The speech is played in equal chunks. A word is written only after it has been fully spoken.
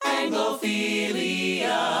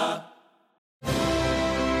Anglophilia.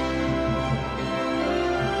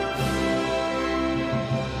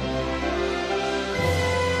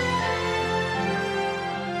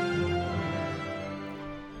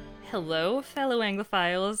 Hello, fellow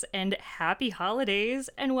Anglophiles, and happy holidays,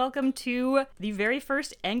 and welcome to the very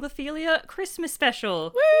first Anglophilia Christmas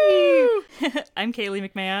special. Woo! I'm Kaylee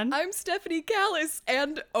McMahon. I'm Stephanie Callis,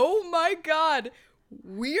 and oh my god,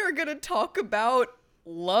 we are gonna talk about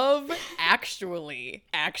Love Actually,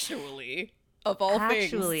 of all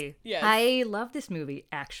things. Yes. I love this movie,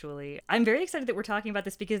 actually. I'm very excited that we're talking about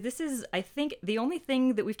this because this is, I think, the only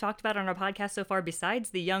thing that we've talked about on our podcast so far,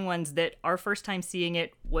 besides the young ones, that our first time seeing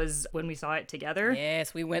it was when we saw it together.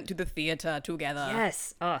 Yes, we went to the theater together.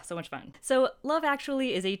 Yes. Oh, so much fun. So, Love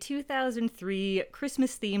Actually is a 2003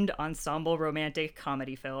 Christmas-themed ensemble romantic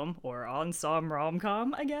comedy film, or ensemble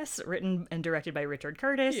rom-com, I guess, written and directed by Richard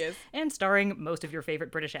Curtis, Yes. and starring most of your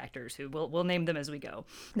favorite British actors, who we'll name them as we go.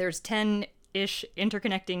 There's 10-ish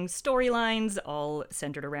interconnecting storylines, all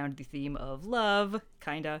centered around the theme of love,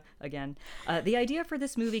 kinda, again. The idea for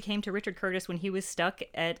this movie came to Richard Curtis when he was stuck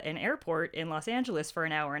at an airport in Los Angeles for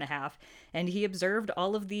an hour and a half, and he observed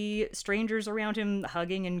all of the strangers around him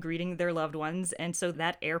hugging and greeting their loved ones, and so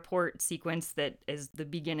that airport sequence that is the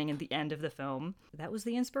beginning and the end of the film, that was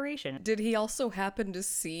the inspiration. Did he also happen to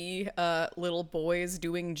see little boys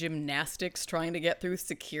doing gymnastics trying to get through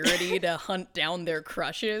security to hunt down their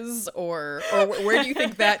crushes? Or where do you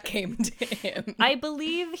think that came to him? I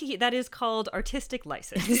believe that is called artistic license.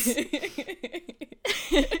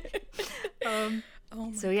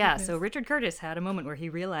 So Richard Curtis had a moment where he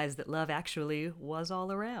realized that love actually was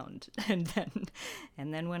all around, and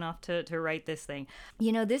then went off to write this thing.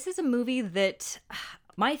 You know, this is a movie that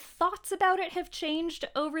my thoughts about it have changed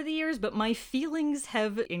over the years, but my feelings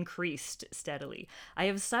have increased steadily. I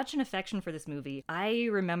have such an affection for this movie. I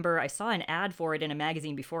remember I saw an ad for it in a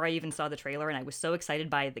magazine before I even saw the trailer, and I was so excited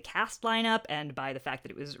by the cast lineup and by the fact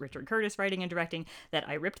that it was Richard Curtis writing and directing that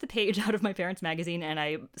I ripped the page out of my parents' magazine and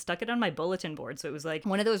I stuck it on my bulletin board. So it was like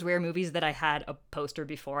one of those rare movies that I had a poster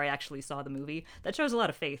before I actually saw the movie. That shows a lot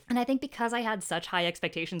of faith. And I think because I had such high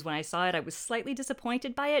expectations when I saw it, I was slightly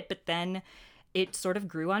disappointed by it, but then it sort of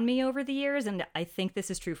grew on me over the years, and I think this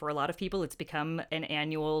is true for a lot of people. It's become an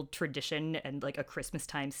annual tradition and like a Christmas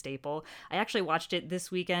time staple. I actually watched it this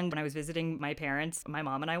weekend when I was visiting my parents. My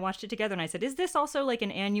mom and I watched it together, and I said, is this also like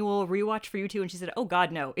an annual rewatch for you too? And she said, oh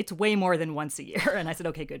God, no, it's way more than once a year. And I said,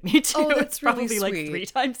 okay, good, me too. Oh, that's it's probably really like sweet. 3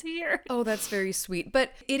 times a year. Oh, that's very sweet.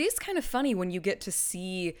 But it is kind of funny when you get to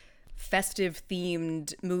see festive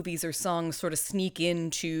themed movies or songs sort of sneak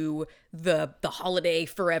into the holiday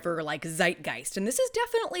forever like zeitgeist, and this is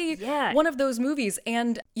definitely one of those movies.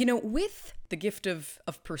 And you know, with the gift of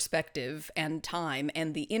perspective and time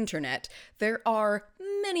and the internet, there are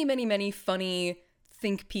many funny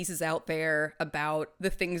think pieces out there about the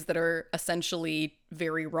things that are essentially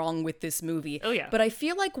very wrong with this movie. Oh, yeah. But I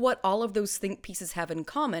feel like what all of those think pieces have in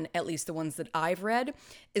common, at least the ones that I've read,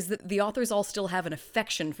 is that the authors all still have an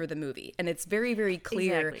affection for the movie. And it's very, very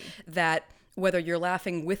clear that whether you're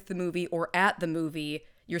laughing with the movie or at the movie,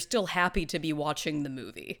 you're still happy to be watching the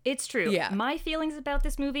movie. It's true. Yeah. My feelings about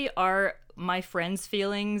this movie are my friend's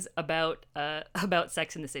feelings about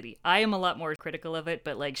Sex and the City. I am a lot more critical of it,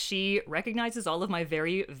 but like she recognizes all of my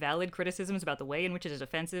very valid criticisms about the way in which it is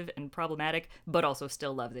offensive and problematic, but also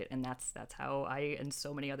still loves it. And that's how I and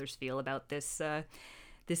so many others feel about this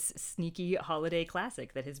this sneaky holiday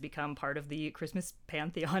classic that has become part of the Christmas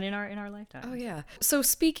pantheon in our lifetime. Oh yeah. So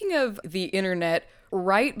speaking of the internet,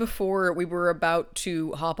 right before we were about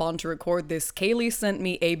to hop on to record this, Kaylee sent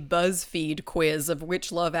me a BuzzFeed quiz of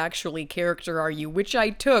which Love Actually character are you, which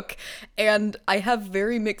I took, and I have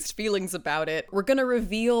very mixed feelings about it. We're gonna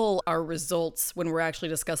reveal our results when we're actually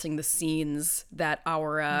discussing the scenes that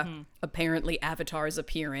our apparently avatars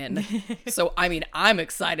appear in. So, I mean, I'm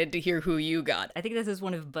excited to hear who you got. I think this is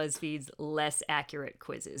one of BuzzFeed's less accurate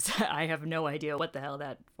quizzes. I have no idea what the hell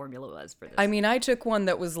that formula was for this. I mean, I took one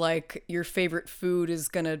that was like, your favorite food is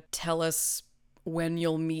gonna tell us when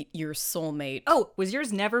you'll meet your soulmate. Oh, was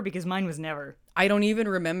yours never? Because mine was never. I don't even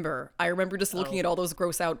remember. I remember just looking at all those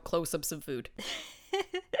gross out close-ups of food.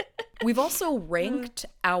 We've also ranked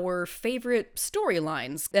our favorite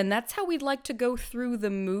storylines, and that's how we'd like to go through the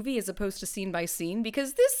movie as opposed to scene by scene,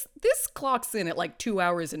 because this clocks in at like 2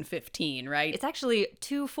 hours and 15, right? It's actually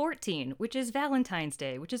 2:14, which is Valentine's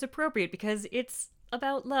Day, which is appropriate because it's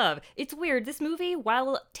about love. It's weird. This movie,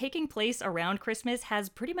 while taking place around Christmas, has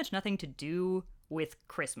pretty much nothing to do with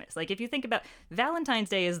Christmas. Like, if you think about Valentine's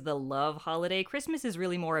Day is the love holiday, Christmas is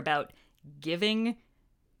really more about giving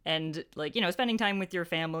and, like, you know, spending time with your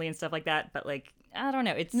family and stuff like that. But, like, I don't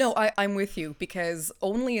know. It's No, I'm with you, because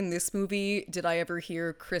only in this movie did I ever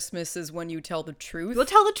hear Christmas is when you tell the truth. We'll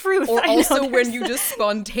tell the truth. Or I know, also when there's you just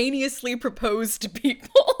spontaneously propose to people.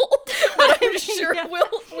 But I'm sure yeah.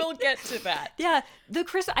 we'll get to that. Yeah,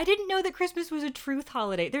 I didn't know that Christmas was a truth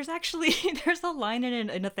holiday. There's actually there's a line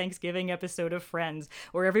in a Thanksgiving episode of Friends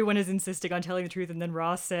where everyone is insisting on telling the truth, and then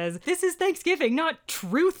Ross says, "This is Thanksgiving, not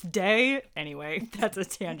Truth Day." Anyway, that's a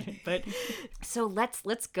tangent. But so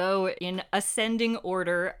let's go in ascending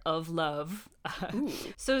order of love.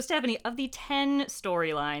 So Stephanie, of the 10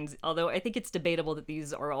 storylines, although I think it's debatable that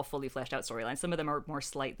these are all fully fleshed out storylines, some of them are more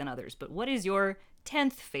slight than others, but what is your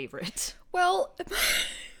 10th favorite? Well,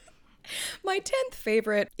 my 10th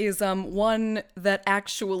favorite is one that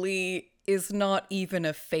actually is not even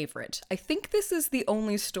a favorite. I think this is the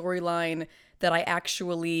only storyline that I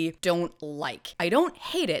actually don't like. I don't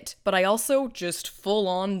hate it, but I also just full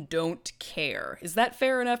on don't care. Is that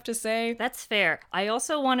fair enough to say? That's fair. I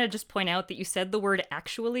also want to just point out that you said the word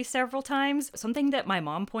actually several times. Something that my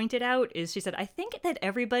mom pointed out is she said, I think that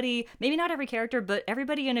everybody, maybe not every character, but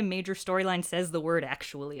everybody in a major storyline says the word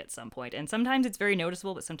actually at some point. And sometimes it's very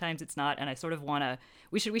noticeable, but sometimes it's not. And I sort of want to,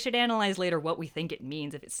 we should analyze later what we think it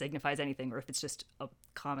means, if it signifies anything, or if it's just a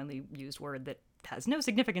commonly used word that has no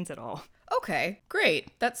significance at all. Okay,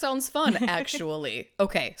 great. That sounds fun, actually.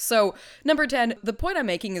 Okay, so number 10, the point I'm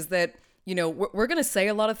making is that, you know, we're going to say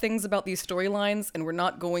a lot of things about these storylines, and we're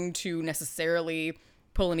not going to necessarily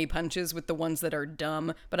pull any punches with the ones that are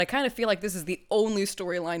dumb, but I kind of feel like this is the only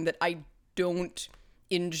storyline that I don't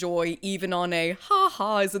enjoy, even on a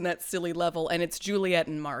ha-ha, isn't that silly level, and it's Juliet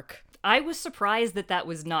and Mark. I was surprised that that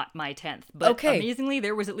was not my 10th, but Okay. Amazingly,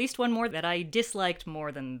 there was at least one more that I disliked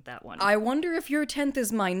more than that one. I wonder if your 10th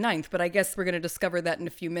is my 9th, but I guess we're going to discover that in a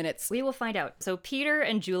few minutes. We will find out. So Peter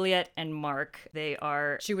and Juliet and Mark, they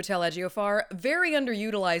are... Chiwetel Ejiofor, very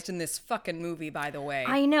underutilized in this fucking movie, by the way.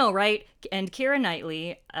 I know, right? And Keira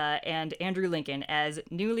Knightley and Andrew Lincoln as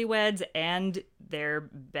newlyweds and their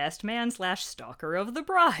best man / stalker of the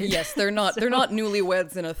bride. Yes, they're not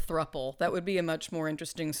newlyweds in a thruple. That would be a much more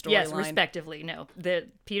interesting storyline. Yes, respectively. No,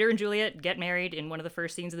 Peter and Juliet get married in one of the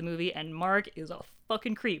first scenes of the movie, and Mark is a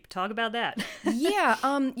fucking creep. Talk about that. Yeah,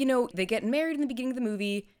 you know, they get married in the beginning of the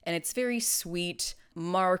movie, and it's very sweet.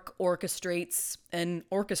 Mark orchestrates an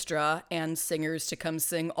orchestra and singers to come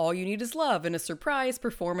sing All You Need Is Love in a surprise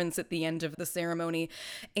performance at the end of the ceremony.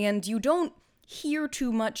 And you don't hear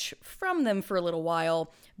too much from them for a little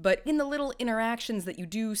while, but in the little interactions that you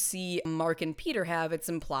do see Mark and Peter have, it's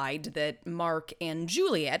implied that Mark and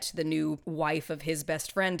Juliet, the new wife of his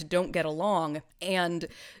best friend, don't get along. And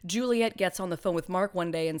Juliet gets on the phone with Mark one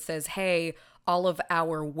day and says, hey, all of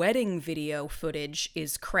our wedding video footage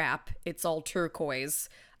is crap. It's all turquoise.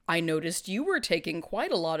 I noticed you were taking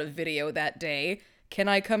quite a lot of video that day. Can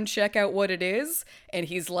I come check out what it is? And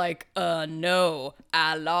he's like, no,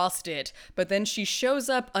 I lost it. But then she shows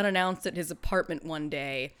up unannounced at his apartment one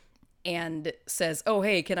day and says, oh,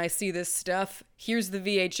 hey, can I see this stuff? Here's the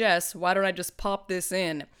VHS. Why don't I just pop this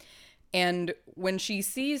in? And when she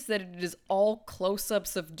sees that it is all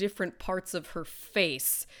close-ups of different parts of her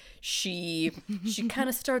face, she kind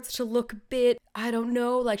of starts to look a bit, I don't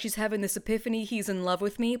know, like she's having this epiphany, he's in love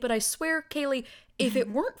with me. But I swear, Kaylee, if it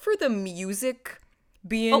weren't for the music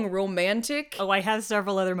being romantic... Oh, I have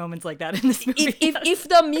several other moments like that in this movie. If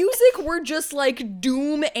the music were just like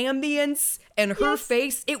doom ambience and her Yes.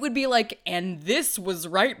 face, it would be like, and this was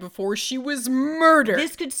right before she was murdered.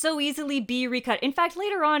 This could so easily be recut. In fact,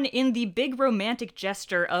 later on in the big romantic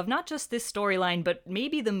gesture of not just this storyline, but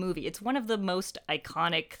maybe the movie, it's one of the most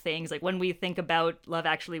iconic things. Like when we think about Love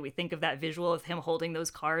Actually, we think of that visual of him holding those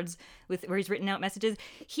cards with where he's written out messages.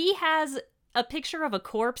 He has a picture of a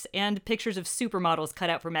corpse and pictures of supermodels cut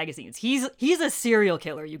out for magazines. He's a serial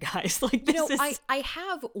killer, you guys. Like this I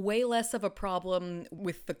have way less of a problem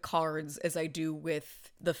with the cards as I do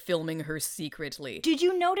with the filming her secretly. Did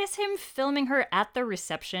you notice him filming her at the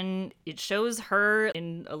reception? It shows her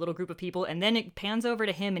in a little group of people, and then it pans over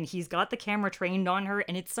to him, and he's got the camera trained on her,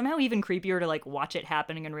 and it's somehow even creepier to, like, watch it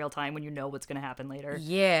happening in real time when you know what's going to happen later.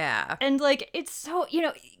 Yeah. And, like, it's so, you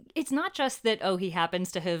know, it's not just that, oh, he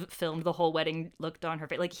happens to have filmed the whole wedding looked on her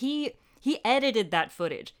face. Like, he edited that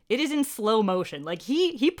footage. It is in slow motion. Like,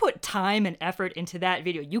 he put time and effort into that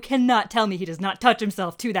video. You cannot tell me he does not touch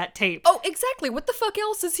himself to that tape. Oh, exactly. What the fuck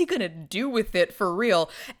else is he gonna do with it for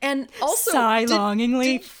real? And also, Sigh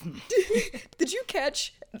longingly. Did you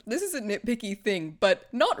catch? This is a nitpicky thing, but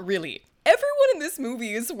not really. Everyone in this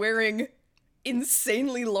movie is wearing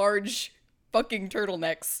insanely large fucking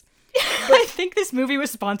turtlenecks. I think this movie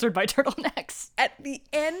was sponsored by turtlenecks. At the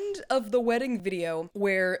end of the wedding video,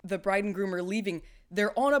 where the bride and groom are leaving,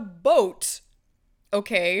 they're on a boat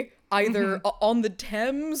okay? Either on the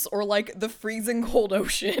Thames or like the freezing cold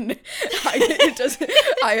ocean.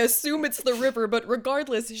 I assume it's the river, but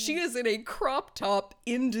regardless, she is in a crop top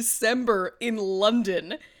in December in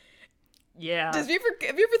London. Yeah. Have you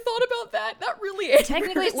ever thought about that? That really angers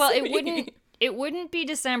Technically, well, me. it wouldn't be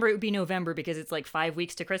December, it would be November because it's like 5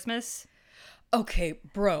 weeks to Christmas. Okay,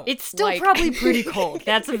 bro. It's still probably pretty cold.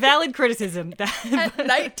 That's a valid criticism. At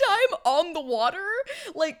nighttime on the water?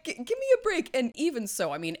 Like, give me a break. And even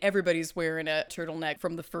so, I mean, everybody's wearing a turtleneck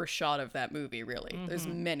from the first shot of that movie, really. There's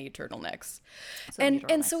many turtlenecks.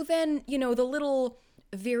 And so then, you know, the little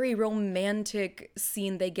very romantic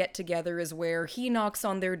scene they get together is where he knocks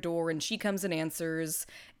on their door and she comes and answers.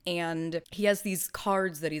 And he has these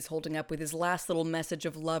cards that he's holding up with his last little message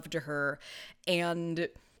of love to her. And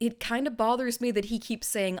it kind of bothers me that he keeps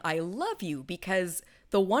saying, I love you, because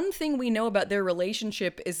the one thing we know about their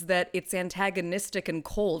relationship is that it's antagonistic and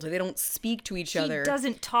cold. They don't speak to each other. He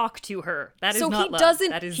doesn't talk to her. That is so not he love. doesn't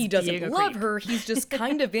That is he doesn't being a love creep. her. He's just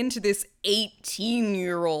kind of into this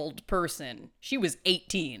 18-year-old person. She was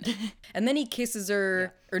 18. And then he kisses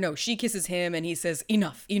her, or no, she kisses him, and he says,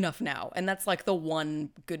 enough now. And that's like the one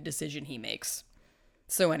good decision he makes.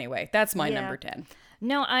 So anyway, that's my number 10.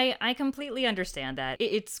 No, I completely understand that.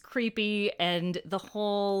 It's creepy, and the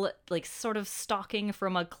whole, like, sort of stalking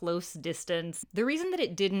from a close distance. The reason that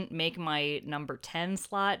it didn't make my number 10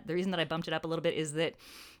 slot, the reason that I bumped it up a little bit is that,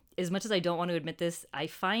 as much as I don't want to admit this, I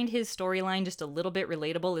find his storyline just a little bit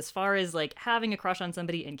relatable as far as, like, having a crush on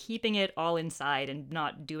somebody and keeping it all inside and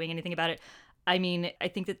not doing anything about it. I mean, I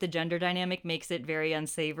think that the gender dynamic makes it very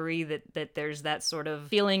unsavory that there's that sort of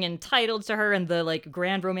feeling entitled to her and the, like,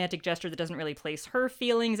 grand romantic gesture that doesn't really place her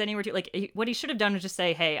feelings anywhere to, like, what he should have done was just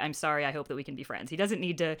say, hey, I'm sorry, I hope that we can be friends. He doesn't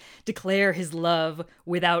need to declare his love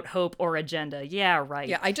without hope or agenda. Yeah, right.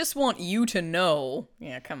 Yeah, I just want you to know.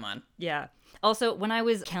 Yeah, come on. Yeah. Also, when I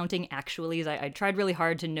was counting actuallys, I tried really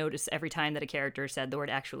hard to notice every time that a character said the word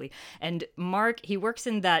actually. And Mark, he works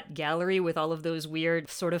in that gallery with all of those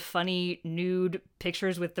weird, sort of funny, nude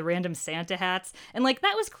pictures with the random Santa hats. And, like,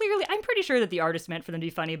 that was clearly, I'm pretty sure that the artist meant for them to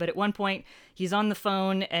be funny, but at one point, he's on the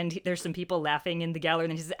phone and there's some people laughing in the gallery,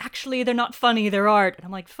 and he says, actually, they're not funny, they're art. And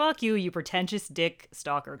I'm like, fuck you, you pretentious dick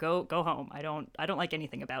stalker. Go home. I don't like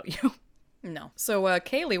anything about you. No. So,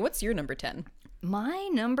 Kaylee, what's your number 10? My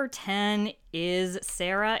number 10 is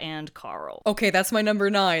Sarah and Carl. Okay, that's my number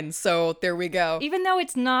 9, so there we go. Even though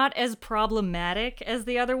it's not as problematic as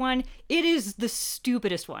the other one, it is the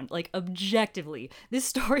stupidest one. Like, objectively, this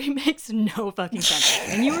story makes no fucking sense.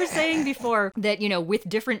 And you were saying before that, you know, with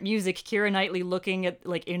different music, Keira Knightley looking at,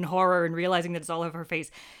 like, in horror and realizing that it's all over her face.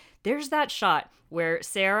 There's that shot where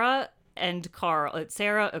Sarah and Carl,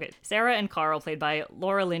 Sarah and Carl, played by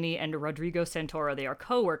Laura Linney and Rodrigo Santoro, they are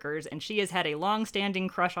co-workers, and she has had a long-standing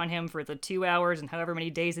crush on him for the 2 hours and however many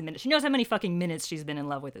days and minutes. She knows how many fucking minutes she's been in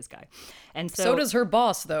love with this guy. And so does her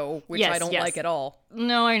boss, though, which yes, I don't like at all.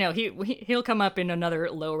 No, I know. He'll come up in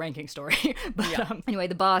another low-ranking story. But anyway,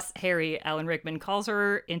 the boss, Harry, Alan Rickman, calls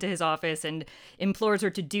her into his office and implores her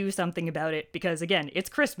to do something about it because, again, it's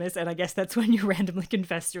Christmas, and I guess that's when you randomly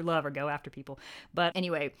confess your love or go after people. But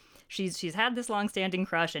anyway, she's had this long-standing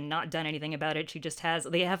crush and not done anything about it. She just has,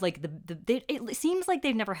 they have like it seems like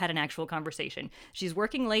they've never had an actual conversation. She's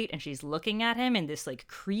working late and she's looking at him in this like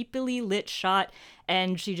creepily lit shot,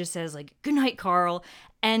 and she just says like, "Good night, Carl."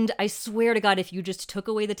 And I swear to God, if you just took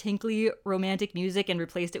away the tinkly romantic music and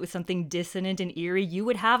replaced it with something dissonant and eerie, you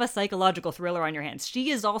would have a psychological thriller on your hands.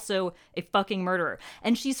 She is also a fucking murderer.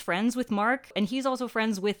 And she's friends with Mark, and he's also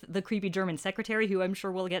friends with the creepy German secretary, who I'm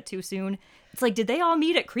sure we'll get to soon. It's like, did they all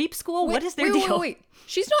meet at creep school? What is their deal? Wait.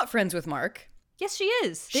 She's not friends with Mark. Yes, she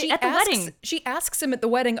is. At the wedding. She asks him at the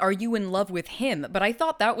wedding, are you in love with him? But I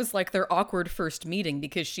thought that was like their awkward first meeting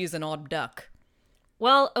because she's an odd duck.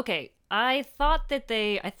 Well, okay. I thought that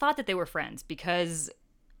they were friends because,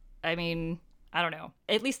 I mean, I don't know.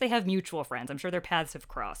 At least they have mutual friends. I'm sure their paths have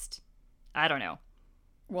crossed. I don't know.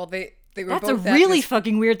 Well, they were That's both a really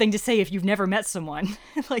fucking weird thing to say if you've never met someone.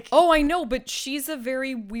 Like, oh, I know, but she's a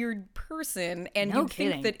very weird person, and no you'd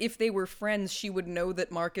kidding. think that if they were friends, she would know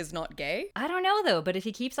that Mark is not gay. I don't know though, but if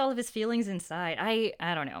he keeps all of his feelings inside, I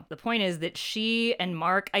don't know. The point is that she and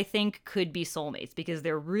Mark, I think, could be soulmates because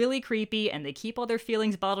they're really creepy and they keep all their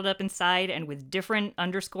feelings bottled up inside, and with different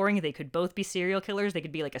underscoring, they could both be serial killers. They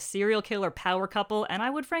could be like a serial killer power couple, and I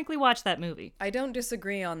would frankly watch that movie. I don't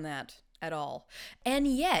disagree on that at all. And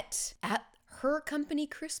yet, at her company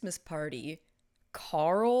Christmas party,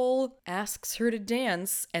 Carl asks her to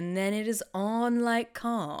dance, and then it is on like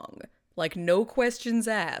Kong. Like, no questions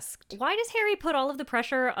asked. Why does Harry put all of the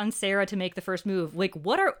pressure on Sarah to make the first move? Like,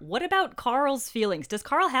 what about Carl's feelings? Does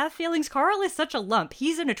Carl have feelings? Carl is such a lump.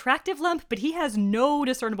 He's an attractive lump, but he has no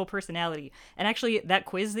discernible personality. And actually, that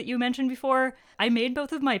quiz that you mentioned before, I made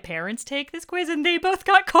both of my parents take this quiz, and they both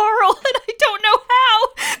got Carl, and I don't know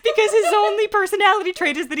how, because his only personality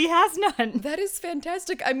trait is that he has none. That is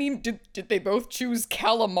fantastic. I mean, did they both choose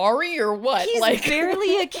calamari or what? He's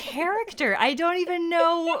barely a character. I don't even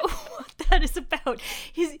know what that is about.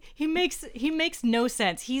 He makes no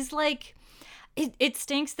sense. He's like, it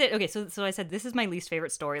stinks that, okay, so I said this is my least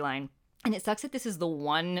favorite storyline. And it sucks that this is the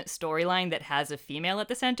one storyline that has a female at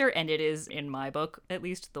the center, and it is, in my book, at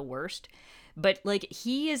least, the worst. But, like,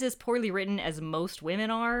 he is as poorly written as most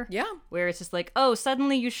women are. Yeah. Where it's just like, oh,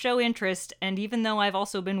 suddenly you show interest, and even though I've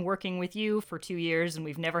also been working with you for 2 years and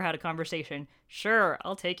we've never had a conversation, sure,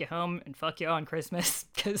 I'll take you home and fuck you on Christmas,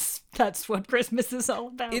 because that's what Christmas is all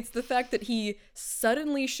about. It's the fact that he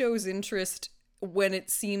suddenly shows interest when it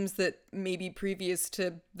seems that maybe previous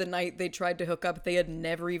to the night they tried to hook up, they had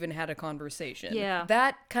never even had a conversation. Yeah.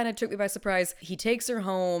 That kind of took me by surprise. He takes her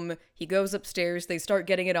home, he goes upstairs, they start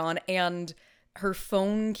getting it on, and her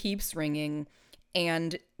phone keeps ringing.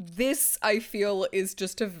 And this, I feel, is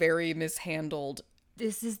just a very mishandled.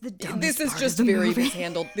 This is the dumbest This is part just of the very movie.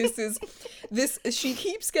 mishandled. She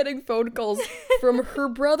keeps getting phone calls from her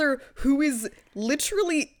brother, who is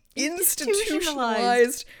literally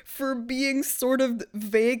institutionalized for being sort of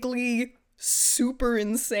vaguely super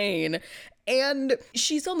insane. And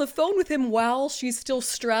she's on the phone with him while she's still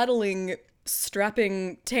strapping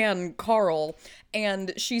tan Carl,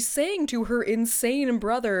 and she's saying to her insane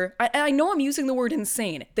brother, I know I'm using the word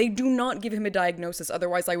insane. They do not give him a diagnosis,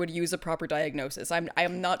 otherwise I would use a proper diagnosis. I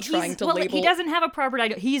am not trying to label... He doesn't have a proper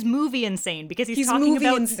diagnosis. He's movie insane, because he's talking movie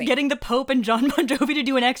about insane. getting the Pope and John Bon Jovi to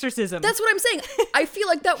do an exorcism. That's what I'm saying. I feel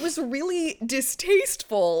like that was really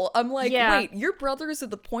distasteful. I'm like, Yeah. wait, your brother is at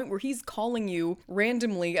the point where he's calling you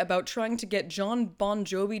randomly about trying to get John Bon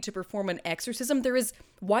Jovi to perform an exorcism?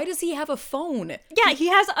 Why does he have a phone? Yeah, he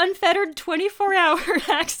has unfettered 24-hour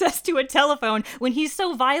access to a telephone when he's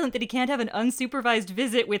so violent that he can't have an unsupervised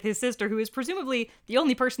visit with his sister, who is presumably the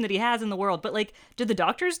only person that he has in the world. But, like, did the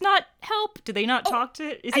doctors not help? Do they not talk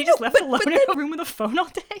to... Is he just left alone in a room with a phone all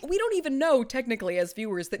day? We don't even know, technically, as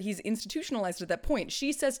viewers, that he's institutionalized at that point.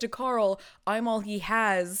 She says to Carl, I'm all he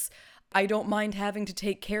has. I don't mind having to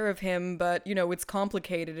take care of him, but, you know, it's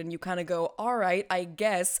complicated. And you kind of go, all right, I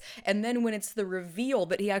guess. And then when it's the reveal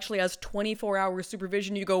that he actually has 24-hour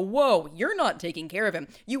supervision, you go, whoa, you're not taking care of him.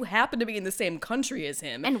 You happen to be in the same country as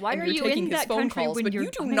him. And why are you're you taking in his that phone country calls, when but you're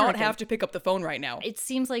you do not American? have to pick up the phone right now. It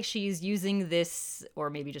seems like she's using this, or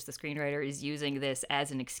maybe just the screenwriter is using this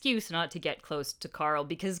as an excuse not to get close to Carl,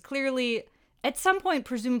 because clearly, at some point,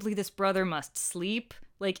 presumably this brother must sleep.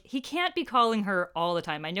 Like, he can't be calling her all the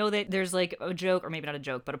time. I know that there's, like, a joke, or maybe not a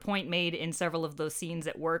joke, but a point made in several of those scenes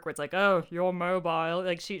at work where it's like, oh, you're mobile.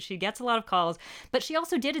 Like, she gets a lot of calls. But she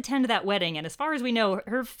also did attend that wedding, and as far as we know,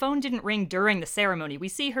 her phone didn't ring during the ceremony. We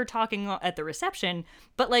see her talking at the reception,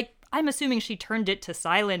 but, like, I'm assuming she turned it to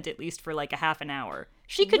silent at least for, like, a half an hour.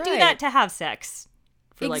 She could do Right. that to have sex.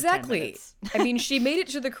 For like 10 Exactly. minutes. I mean, she made it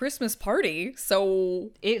to the Christmas party,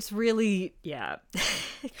 so... It's really, yeah.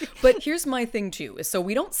 But here's my thing, too. So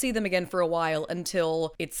we don't see them again for a while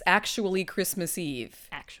until it's actually Christmas Eve.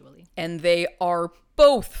 Actually. And they are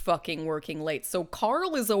both fucking working late. So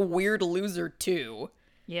Carl is a weird loser, too.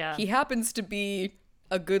 Yeah. He happens to be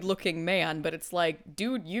a good-looking man, but it's like,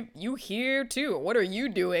 dude, you here, too. What are you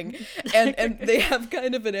doing? And they have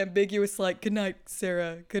kind of an ambiguous, like, good night,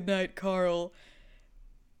 Sarah. Good night, Carl.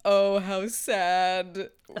 Oh, how sad.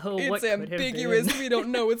 Oh, It's what could have ambiguous. been. We don't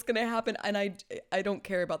know what's going to happen. And I don't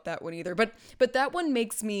care about that one either. But that one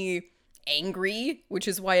makes me angry, which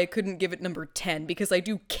is why I couldn't give it number 10, because I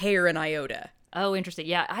do care an iota. Oh, interesting.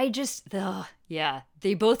 Yeah, yeah,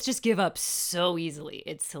 they both just give up so easily.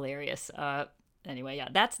 It's hilarious. Anyway, yeah,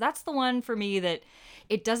 that's the one for me that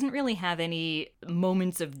it doesn't really have any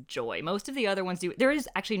moments of joy. Most of the other ones do. There is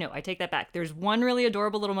actually, no, I take that back. There's one really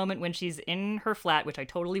adorable little moment when she's in her flat, which I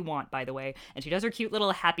totally want, by the way, and she does her cute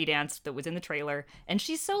little happy dance that was in the trailer. And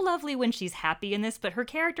she's so lovely when she's happy in this, but her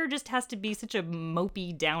character just has to be such a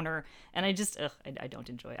mopey downer. And I just, I don't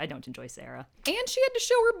enjoy Sarah. And she had to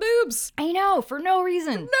show her boobs. I know, for no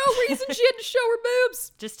reason. No reason she had to show her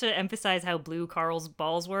boobs. Just to emphasize how blue Carl's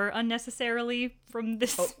balls were unnecessarily from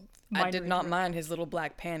this. I did not mind his little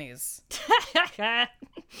black panties. I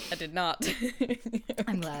did not.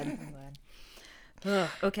 I'm glad. Ugh,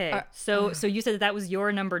 okay, so you said that was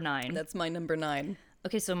your number 9. That's my number 9.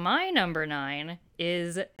 Okay, so my number 9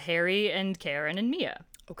 is Harry and Karen and Mia.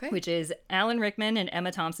 Okay. which is Alan Rickman and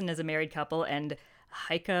Emma Thompson as a married couple, and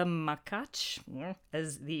Heike Makach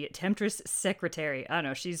as the Temptress secretary. I don't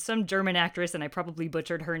know. She's some German actress, and I probably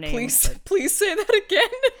butchered her name. Please say that again.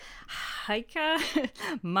 Heike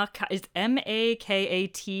Makach. It's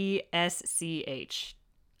Makatsch.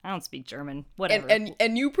 I don't speak German. Whatever.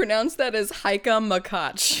 And you pronounce that as Heike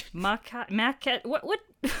Makach. What's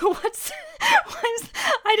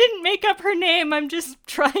I didn't make up her name. I'm just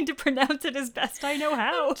trying to pronounce it as best I know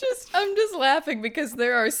how. I'm just laughing because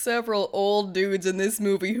there are several old dudes in this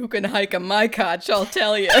movie who can hike a Makach, I'll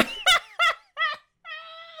tell you.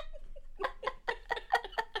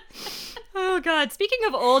 Oh god, speaking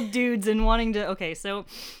of old dudes and wanting to okay, so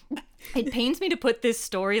it pains me to put this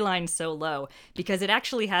storyline so low because it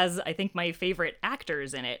actually has, I think, my favorite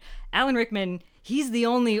actors in it. Alan Rickman, he's the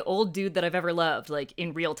only old dude that I've ever loved, like,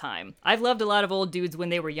 in real time. I've loved a lot of old dudes when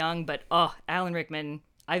they were young, but, Alan Rickman,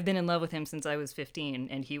 I've been in love with him since I was 15,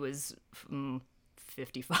 and he was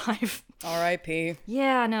 55. R.I.P.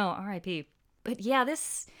 Yeah, no, R.I.P. But yeah,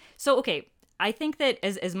 So, okay, I think that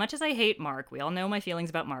as much as I hate Mark, we all know my feelings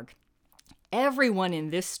about Mark, everyone in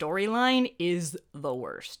this storyline is the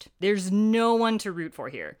worst. There's no one to root for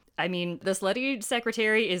here. I mean, the slutty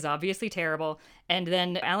secretary is obviously terrible, and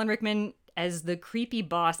then Alan Rickman as the creepy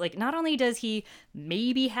boss, like, not only does he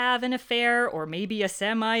maybe have an affair, or maybe a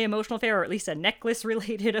semi-emotional affair, or at least a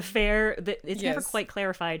necklace-related affair, that it's never quite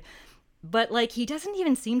clarified, but, like, he doesn't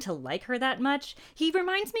even seem to like her that much. He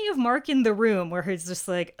reminds me of Mark in The Room, where he's just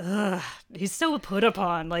like, ugh, he's so put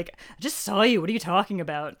upon. Like, I just saw you. What are you talking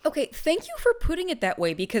about? Okay, thank you for putting it that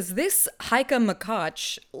way, because this Heike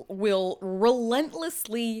Makach will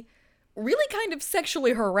relentlessly, really kind of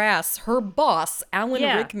sexually harass her boss, Alan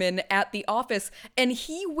Rickman, at the office, and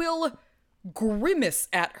he will grimace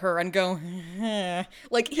at her and go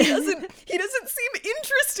like he doesn't seem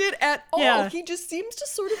interested at all. He just seems to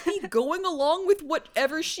sort of be going along with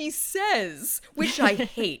whatever she says, which I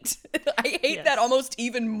hate. I hate that almost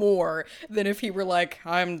even more than if he were like,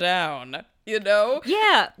 I'm down, you know?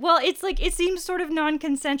 Yeah, well, it's like, it seems sort of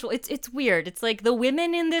non-consensual. It's weird. It's like the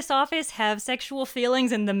women in this office have sexual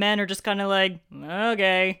feelings and the men are just kind of like,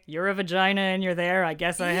 okay, you're a vagina and you're there, I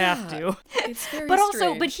guess I have to. It's very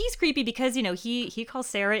strange. But he's creepy because, you know, he calls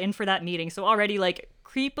Sarah in for that meeting, so already, like,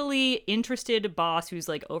 creepily interested boss who's,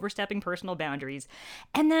 like, overstepping personal boundaries.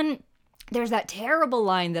 And then there's that terrible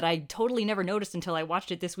line that I totally never noticed until I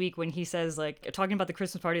watched it this week when he says, like, talking about the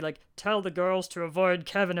Christmas party, like, tell the girls to avoid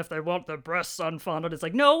Kevin if they want their breasts unfondled. It's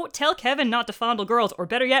like, no, tell Kevin not to fondle girls, or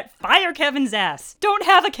better yet, fire Kevin's ass. Don't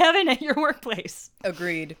have a Kevin at your workplace.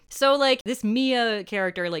 Agreed. So, like, this Mia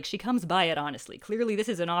character, like, she comes by it honestly. Clearly, this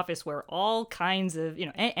is an office where all kinds of, you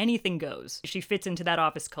know, anything goes. She fits into that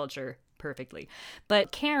office culture perfectly.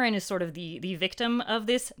 But Karen is sort of the victim of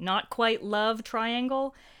this not quite love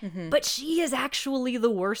triangle, but she is actually the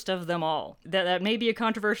worst of them all. That may be a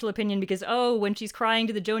controversial opinion because, when she's crying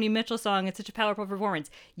to the Joni Mitchell song, it's such a powerful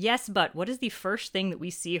performance. Yes, but what is the first thing that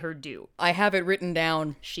we see her do? I have it written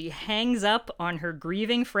down. She hangs up on her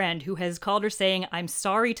grieving friend who has called her saying, I'm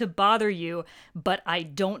sorry to bother you, but I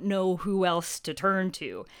don't know who else to turn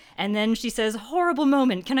to. And then she says, horrible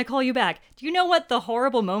moment, can I call you back? Do you know what the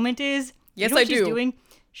horrible moment is? Yes, you know what I do. She's doing?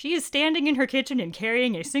 She is standing in her kitchen and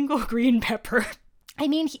carrying a single green pepper. I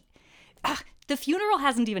mean, the funeral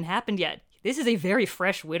hasn't even happened yet. This is a very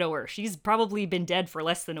fresh widower. She's probably been dead for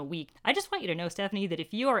less than a week. I just want you to know, Stephanie, that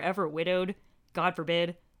if you are ever widowed, God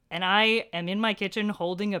forbid, and I am in my kitchen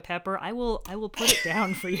holding a pepper, I will put it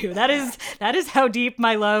down for you. That is how deep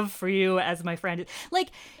my love for you as my friend is. Like,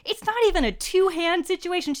 it's not even a two-hand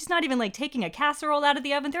situation. She's not even, like, taking a casserole out of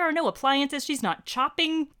the oven. There are no appliances. She's not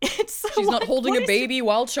chopping. She's not holding a baby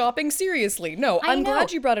while chopping. Seriously. No, I'm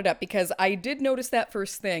glad you brought it up because I did notice that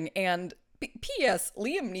first thing, and P.S.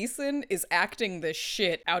 Liam Neeson is acting the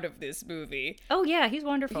shit out of this movie. Oh yeah, he's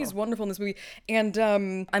wonderful. He's wonderful in this movie. And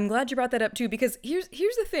I'm glad you brought that up too, because here's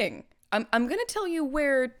the thing. I'm gonna tell you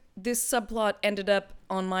where this subplot ended up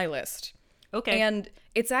on my list. Okay. And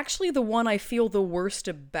it's actually the one I feel the worst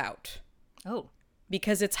about. Oh.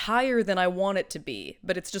 Because it's higher than I want it to be,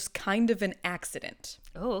 but it's just kind of an accident.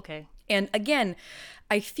 Oh, okay. And again,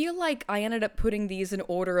 I feel like I ended up putting these in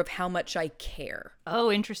order of how much I care.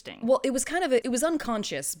 Oh, interesting. Well, it was it was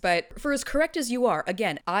unconscious, but for as correct as you are,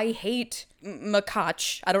 again, I hate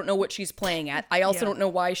Makach. I don't know what she's playing at. I also don't know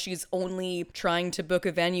why she's only trying to book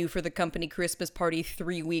a venue for the company Christmas party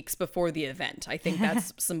 3 weeks before the event. I think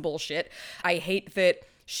that's some bullshit. I hate that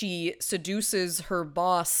she seduces her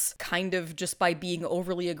boss kind of just by being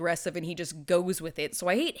overly aggressive and he just goes with it. So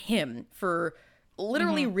I hate him for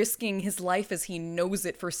literally risking his life as he knows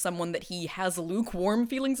it for someone that he has lukewarm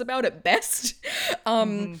feelings about at best.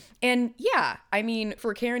 And yeah, I mean,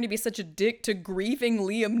 for Karen to be such a dick to grieving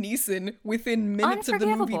Liam Neeson within minutes of the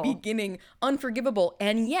movie beginning, unforgivable.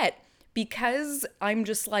 And yet, because I'm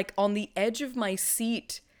just like on the edge of my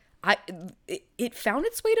seat, it found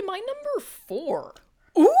its way to my number 4.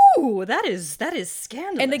 Ooh, that is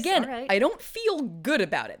scandalous. And again, right. I don't feel good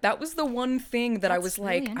about it. That was the one thing that I was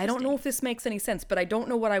really like, I don't know if this makes any sense, but I don't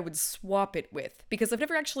know what I would swap it with, because I've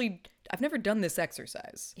never done this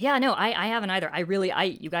exercise. Yeah, no, I haven't either.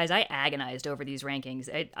 You guys, I agonized over these rankings.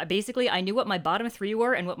 I knew what my bottom 3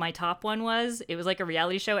 were and what my top one was. It was like a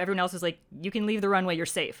reality show. Everyone else was like, you can leave the runway, you're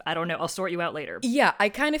safe. I don't know, I'll sort you out later. Yeah, I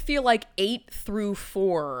kind of feel like 8 through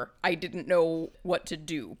 4, I didn't know what to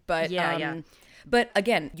do. But yeah. But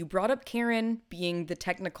again, you brought up Karen being the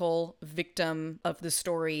technical victim of the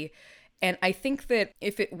story. And I think that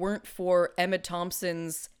if it weren't for Emma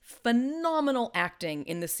Thompson's phenomenal acting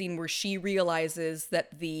in the scene where she realizes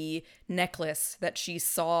that the necklace that she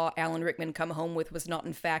saw Alan Rickman come home with was not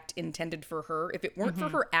in fact intended for her, if it weren't for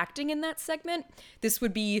her acting in that segment, this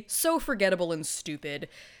would be so forgettable and stupid.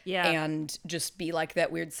 Yeah. And just be like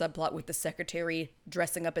that weird subplot with the secretary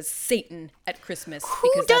dressing up as Satan at Christmas,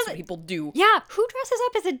 because that's what people do. Yeah, who dresses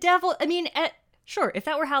up as a devil? I mean, sure, if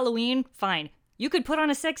that were Halloween, fine. You could put on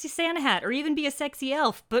a sexy Santa hat or even be a sexy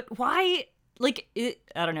elf, but why? Like,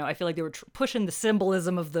 I don't know. I feel like they were pushing the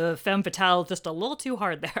symbolism of the femme fatale just a little too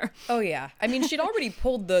hard there. Oh, yeah. I mean, she'd already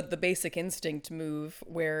pulled the Basic Instinct move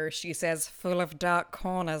where she says, full of dark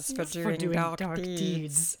corners for doing dark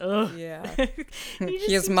deeds. Ugh. Yeah.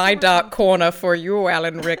 Here's my dark corner for you,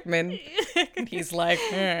 Alan Rickman. He's like,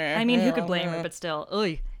 I mean, who could blame her? But still,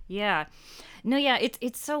 ugh. Yeah. No, yeah,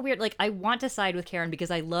 it's so weird. Like, I want to side with Karen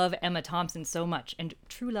because I love Emma Thompson so much, and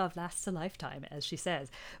true love lasts a lifetime, as she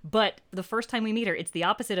says. But the first time we meet her, it's the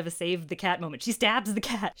opposite of a save the cat moment. She stabs the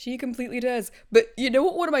cat. She completely does. But you know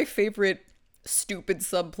what one of my favorite stupid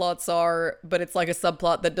subplots are, but it's like a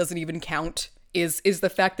subplot that doesn't even count, is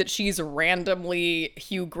the fact that she's randomly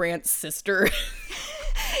Hugh Grant's sister.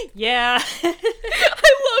 Yeah.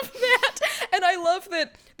 I love that. And I love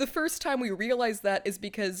that the first time we realize that is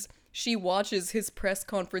because she watches his press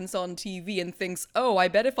conference on TV and thinks, oh, I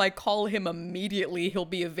bet if I call him immediately, he'll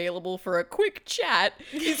be available for a quick chat.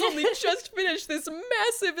 He's only just finished this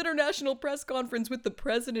massive international press conference with the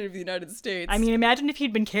President of the United States. I mean, imagine if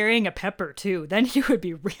he'd been carrying a pepper, too. Then he would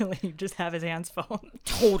be really just have his hands full.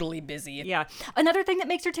 Totally busy. Yeah. Another thing that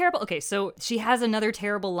makes her terrible. Okay, so she has another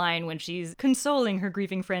terrible line when she's consoling her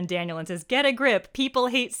grieving friend Daniel and says, get a grip. People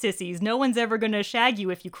hate sissies. No one's ever gonna shag you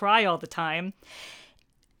if you cry all the time.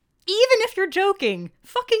 Even if you're joking,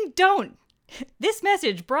 fucking don't. This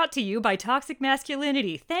message brought to you by toxic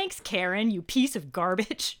masculinity. Thanks, Karen, you piece of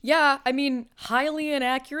garbage. Yeah, I mean, highly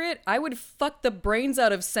inaccurate. I would fuck the brains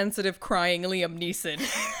out of sensitive crying Liam Neeson.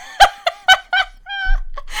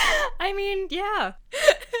 I mean, yeah.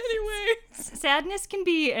 Anyway. Sadness can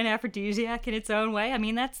be an aphrodisiac in its own way. I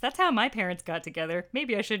mean, that's how my parents got together.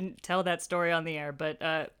 Maybe I shouldn't tell that story on the air, but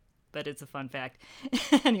it's a fun fact.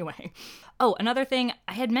 Anyway. Oh, another thing,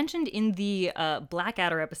 I had mentioned in the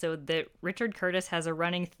Blackadder episode that Richard Curtis has a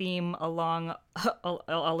running theme along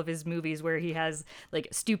all of his movies where he has, like,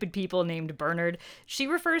 stupid people named Bernard. She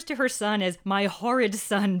refers to her son as my horrid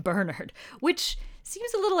son Bernard, which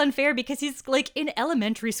seems a little unfair because he's, like, in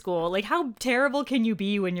elementary school. Like, how terrible can you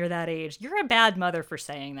be when you're that age? You're a bad mother for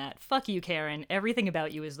saying that. Fuck you, Karen. Everything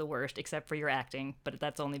about you is the worst except for your acting, but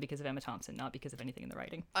that's only because of Emma Thompson, not because of anything in the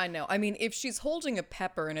writing. I know. I mean, if she's holding a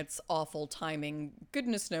pepper and it's awful timing,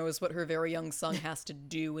 goodness knows what her very young son has to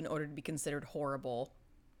do in order to be considered horrible.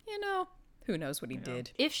 You know, who knows what he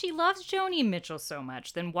did. If she loves Joni Mitchell so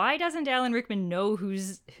much, then why doesn't Alan Rickman know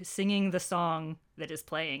who's singing the song that is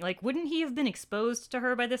playing? Like, wouldn't he have been exposed to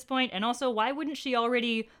her by this point? And also, why wouldn't she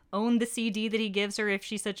already own the CD that he gives her if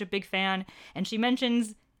she's such a big fan? And she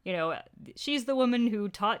mentions, you know, she's the woman who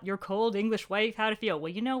taught your cold English wife how to feel.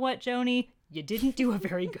 Well, you know what, Joni? You didn't do a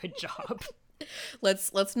very good job.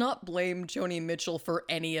 Let's not blame Joni Mitchell for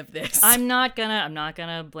any of this. I'm not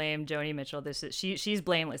gonna blame Joni Mitchell. She's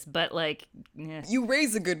blameless, but like, you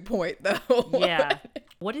raise a good point though. Yeah.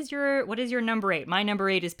 What is your number 8? My number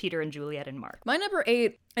 8 is Peter and Juliet and Mark. My number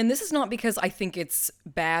 8, and this is not because I think it's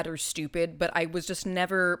bad or stupid, but I was just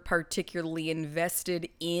never particularly invested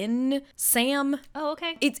in Sam. Oh,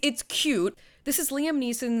 okay. It's cute. This is Liam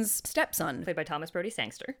Neeson's stepson, played by Thomas Brody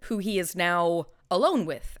Sangster, who he is now alone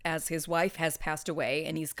with as his wife has passed away,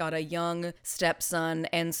 and he's got a young stepson,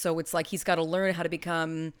 and so it's like he's got to learn how to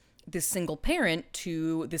become this single parent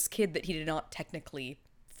to this kid that he did not technically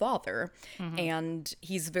father. And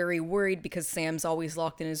he's very worried because Sam's always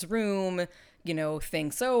locked in his room,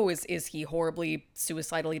 thinks, oh, is he horribly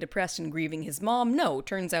suicidally depressed and grieving his mom? No,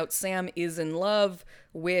 turns out Sam is in love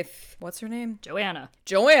with, what's her name?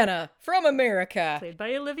 Joanna from America. Played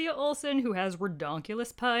by Olivia Olson, who has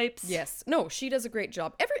redonkulous pipes. Yes. No, she does a great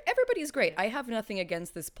job. Everybody's great. I have nothing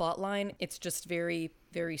against this plot line. It's just very,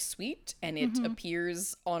 very sweet, and it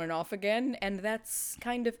appears on and off again, and that's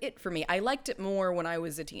kind of it for me. I liked it more when I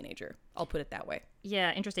was a teenager. I'll put it that way.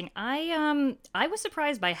 Yeah, interesting. I was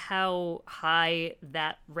surprised by how high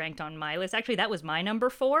that ranked on my list. Actually, that was my number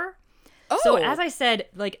 4. Oh. So as I said,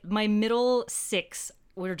 like my middle 6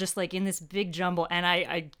 were just like in this big jumble, and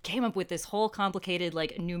I came up with this whole complicated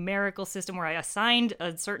like numerical system where I assigned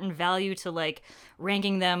a certain value to like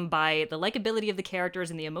ranking them by the likability of the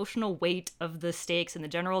characters and the emotional weight of the stakes and the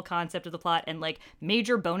general concept of the plot, and like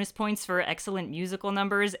major bonus points for excellent musical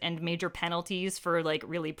numbers and major penalties for like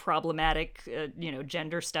really problematic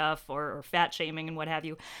gender stuff or fat shaming and what have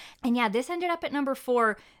you. And yeah, this ended up at number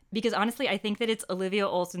 4 because honestly, I think that it's Olivia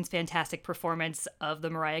Olson's fantastic performance of the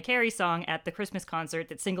Mariah Carey song at the Christmas concert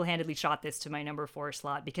that single-handedly shot this to my number 4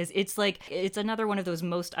 slot, because it's another one of those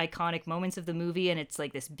most iconic moments of the movie, and it's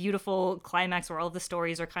like this beautiful climax where all of the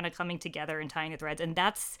stories are kind of coming together and tying the threads, and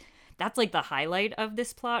that's like the highlight of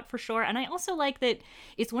this plot for sure. And I also like that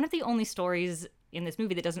it's one of the only stories in this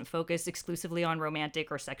movie that doesn't focus exclusively on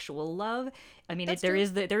romantic or sexual love. I mean, there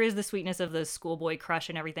is the sweetness of the schoolboy crush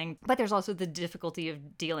and everything, but there's also the difficulty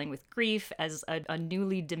of dealing with grief as a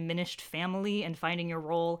newly diminished family, and finding your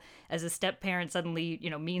role as a step-parent suddenly,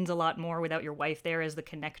 means a lot more without your wife there as the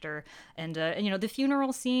connector. And the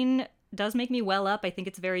funeral scene does make me well up. I think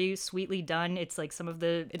it's very sweetly done. It's like some of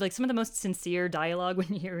the most sincere dialogue when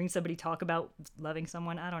you're hearing somebody talk about loving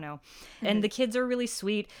someone. I don't know. And the kids are really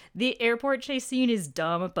sweet. The airport chase scene is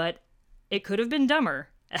dumb, but it could have been dumber,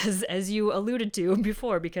 as you alluded to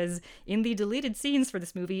before, because in the deleted scenes for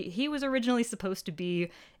this movie, he was originally supposed to be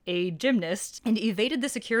a gymnast and evaded the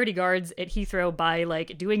security guards at Heathrow by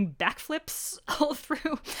like doing backflips all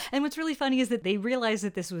through. And what's really funny is that they realized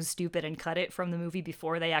that this was stupid and cut it from the movie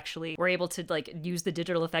before they actually were able to like use the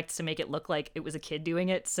digital effects to make it look like it was a kid doing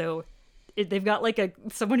it. So they've got like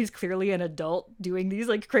someone who's clearly an adult doing these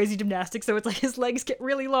like crazy gymnastics, so it's like his legs get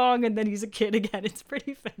really long and then he's a kid again. It's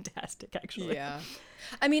pretty fantastic, actually. Yeah.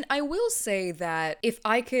 I mean, I will say that if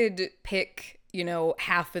I could pick,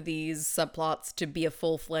 half of these subplots to be a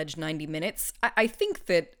full-fledged 90 minutes, I think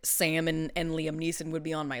that Sam and Liam Neeson would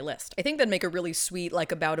be on my list. I think that'd make a really sweet,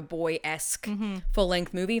 like about a boy-esque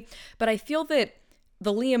full-length movie. But I feel that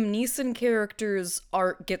the Liam Neeson character's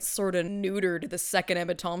art gets sort of neutered the second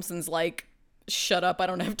Emma Thompson's like, shut up, I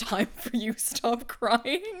don't have time for you, stop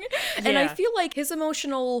crying. Yeah. And I feel like his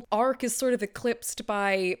emotional arc is sort of eclipsed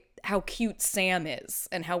by how cute Sam is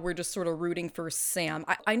and how we're just sort of rooting for Sam.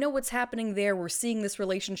 I know what's happening there. We're seeing this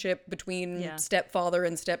relationship between stepfather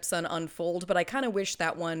and stepson unfold, but I kind of wish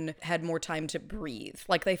that one had more time to breathe.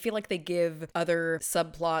 Like, I feel like they give other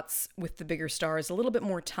subplots with the bigger stars a little bit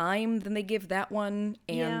more time than they give that one.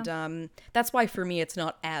 And that's why for me it's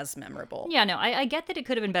not as memorable. Yeah, no, I get that it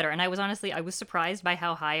could have been better. And I was surprised by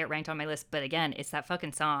how high it ranked on my list. But again, it's that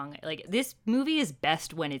fucking song. Like, this movie is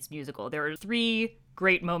best when it's musical. There are 3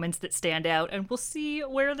 great moments that stand out, and we'll see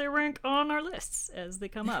where they rank on our lists as they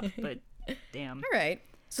come up. But damn. All right.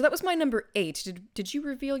 So that was my number 8. Did you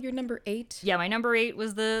reveal your number 8? Yeah, my number 8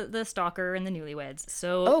 was the stalker and the newlyweds.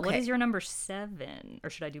 So what is your number 7? Or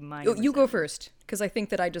should I do mine? Oh, you go first, because I think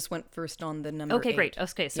that I just went first on the number 8. Okay, great.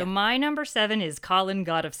 Okay, so my number 7 is Colin,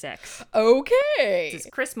 God of Sex. Okay. This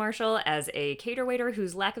is Chris Marshall as a cater waiter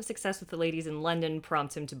whose lack of success with the ladies in London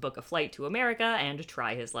prompts him to book a flight to America and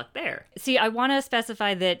try his luck there. See, I want to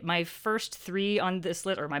specify that my first 3 on this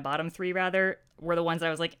list, or my bottom 3 rather, were the ones that I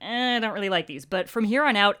was like, I don't really like these. But from here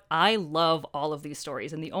on out, I love all of these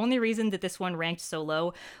stories. And the only reason that this one ranked so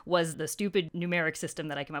low was the stupid numeric system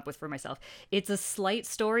that I came up with for myself. It's a slight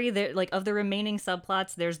story that, like, of the remaining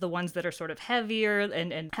subplots, there's the ones that are sort of heavier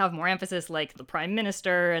and have more emphasis, like the Prime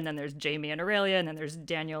Minister, and then there's Jamie and Aurelia, and then there's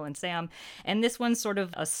Daniel and Sam. And this one's sort of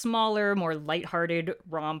a smaller, more lighthearted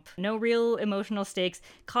romp. No real emotional stakes.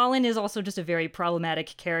 Colin is also just a very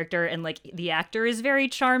problematic character, and, like, the actor is very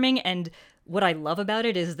charming, and what I love about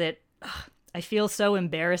it is that I feel so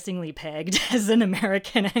embarrassingly pegged as an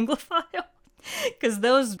American Anglophile. Because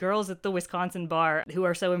those girls at the Wisconsin bar who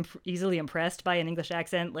are so easily impressed by an English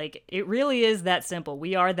accent, like, it really is that simple.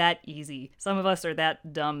 We are that easy. Some of us are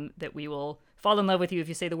that dumb that we will fall in love with you if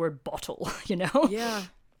you say the word bottle, you know? Yeah,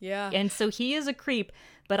 yeah. And so he is a creep,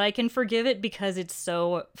 but I can forgive it because it's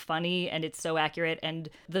so funny and it's so accurate. And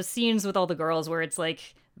the scenes with all the girls where it's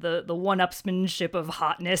like the one-upsmanship of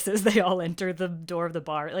hotness as they all enter the door of the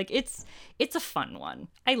bar. Like, it's a fun one.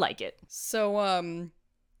 I like it. So,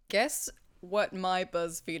 guess what my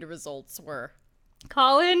BuzzFeed results were?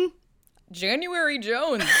 Colin? January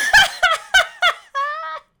Jones.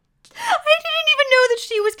 I didn't even know that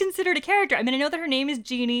she was considered a character. I mean, I know that her name is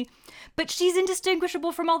Jeannie, but she's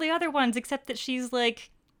indistinguishable from all the other ones, except that she's, like,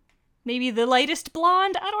 maybe the lightest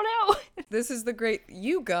blonde? I don't know. This is the great...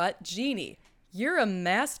 You got Jeannie. You're a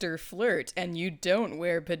master flirt, and you don't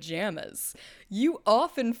wear pajamas. You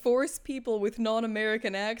often force people with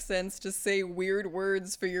non-American accents to say weird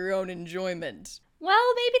words for your own enjoyment.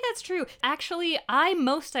 Well, maybe that's true. Actually, I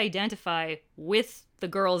most identify with the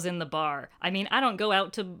girls in the bar. I mean, I don't go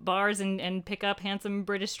out to bars and pick up handsome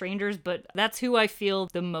British strangers, but that's who I feel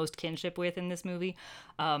the most kinship with in this movie.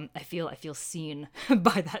 I feel seen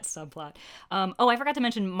by that subplot. Oh, I forgot to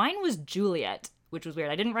mention, mine was Juliet, which was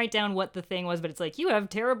weird. I didn't write down what the thing was, but it's like, you have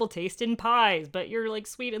terrible taste in pies, but you're, like,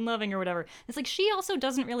 sweet and loving or whatever. It's like, she also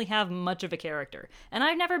doesn't really have much of a character. And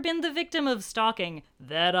I've never been the victim of stalking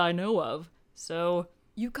that I know of. So...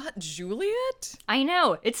 You got Juliet? I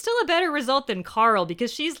know. It's still a better result than Carl,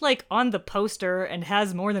 because she's, like, on the poster and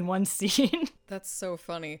has more than one scene. That's so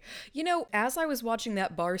funny. You know, as I was watching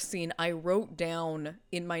that bar scene, I wrote down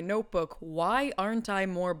in my notebook, why aren't I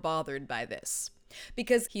more bothered by this?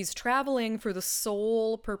 Because he's traveling for the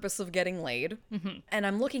sole purpose of getting laid. Mm-hmm. And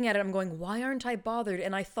I'm looking at it, I'm going, why aren't I bothered?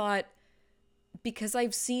 And I thought, because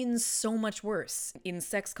I've seen so much worse in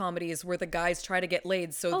sex comedies where the guys try to get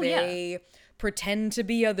laid so they pretend to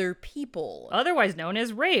be other people. Otherwise known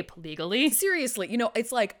as rape, legally. Seriously, you know,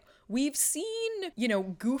 it's like, we've seen, you know,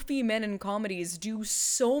 goofy men in comedies do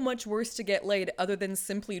so much worse to get laid other than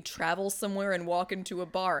simply travel somewhere and walk into a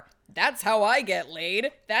bar. That's how I get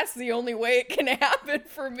laid. That's the only way it can happen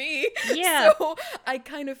for me. Yeah. So I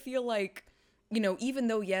kind of feel like, you know, even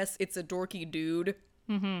though, yes, it's a dorky dude,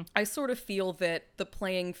 I sort of feel that the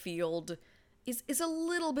playing field is a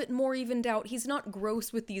little bit more evened out. He's not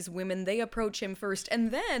gross with these women. They approach him first,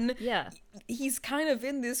 and then he's kind of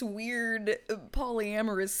in this weird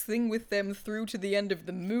polyamorous thing with them through to the end of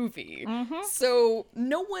the movie. So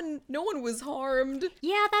no one was harmed.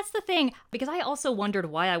 Yeah, that's the thing. Because I also wondered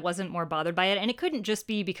why I wasn't more bothered by it, and it couldn't just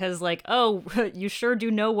be because, like, oh, you sure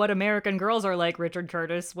do know what American girls are like, Richard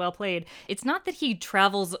Curtis. Well played. It's not that he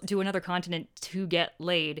travels to another continent to get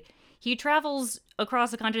laid. He travels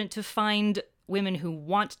across the continent to find women who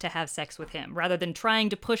want to have sex with him, rather than trying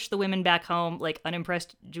to push the women back home, like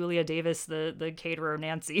unimpressed Julia Davis, the caterer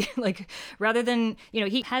Nancy. Like, rather than, you know,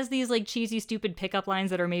 he has these, like, cheesy, stupid pickup lines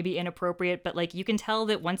that are maybe inappropriate, but, like, you can tell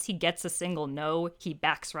that once he gets a single no, he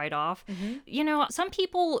backs right off. You know, some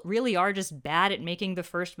people really are just bad at making the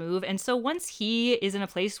first move, and so once he is in a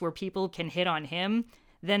place where people can hit on him,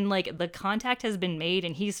 then, like, the contact has been made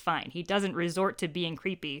and he's fine. He doesn't resort to being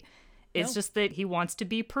creepy. It's just that he wants to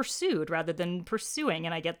be pursued rather than pursuing,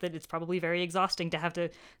 and I get that it's probably very exhausting to have to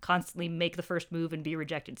constantly make the first move and be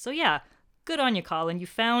rejected. So yeah, good on you, Colin. You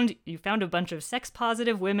found a bunch of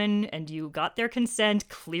sex-positive women, and you got their consent,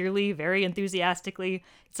 clearly, very enthusiastically.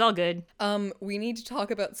 It's all good. We need to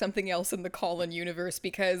talk about something else in the Colin universe,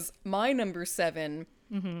 because my number 7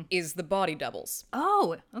 is the body doubles.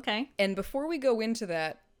 Oh, okay. And before we go into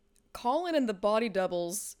that, Colin and the body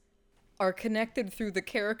doubles are connected through the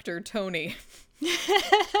character Tony,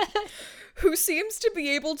 who seems to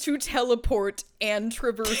be able to teleport and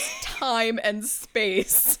traverse time and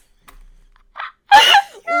space. He's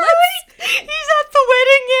at the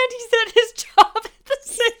wedding and he's at his job at the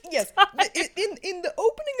same time. In the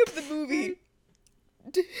opening of the movie,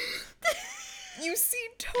 you see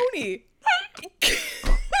Tony.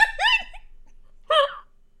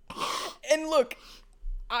 And look,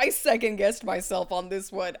 I second guessed myself on this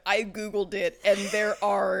one. I Googled it, and there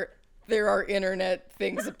are internet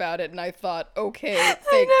things about it, and I thought, okay,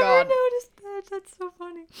 thank God. I never noticed that. That's so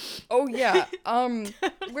funny. Oh yeah.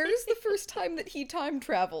 Where is the first time that he time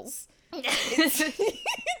travels? He does it like 3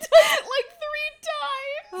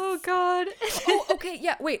 times. Oh God. Oh, okay,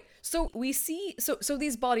 yeah, wait. So we see so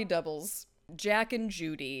these body doubles, Jack and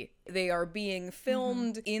Judy, they are being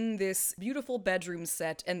filmed in this beautiful bedroom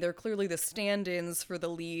set, and they're clearly the stand-ins for the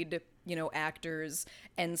lead, you know, actors.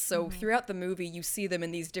 And so throughout the movie, you see them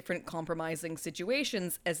in these different compromising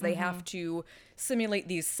situations as they have to simulate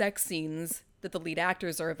these sex scenes that the lead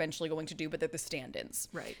actors are eventually going to do, but they're the stand-ins.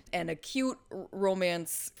 Right. And a cute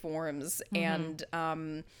romance forms. And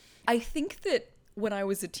I think that when I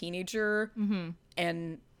was a teenager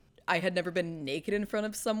and I had never been naked in front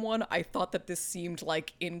of someone, I thought that this seemed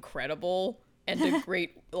like incredible and a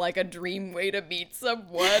great, like, a dream way to meet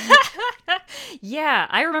someone. Yeah,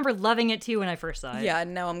 I remember loving it too when I first saw it. Yeah,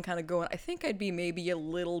 and now I'm kind of going, I think I'd be maybe a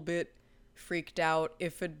little bit freaked out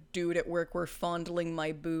if a dude at work were fondling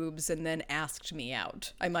my boobs and then asked me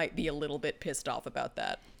out. I might be a little bit pissed off about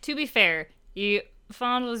that. To be fair, he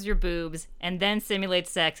fondles your boobs and then simulates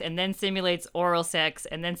sex and then simulates oral sex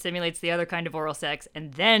and then simulates the other kind of oral sex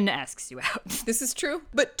and then asks you out. This is true.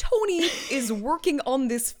 But Tony is working on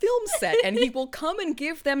this film set and he will come and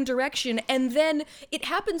give them direction, and then it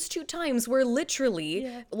happens 2 times where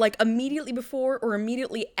literally, like immediately before or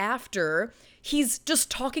immediately after, he's just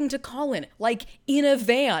talking to Colin, like in a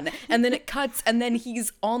van, and then it cuts and then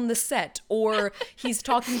he's on the set, or he's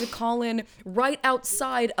talking to Colin right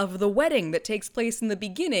outside of the wedding that takes place in the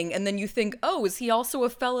beginning, and then you think, oh, is he also a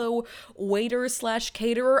fellow waiter /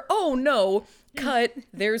 caterer? Oh no, cut,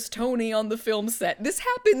 there's Tony on the film set. This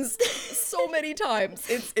happens so many times.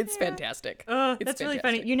 It's fantastic. That's really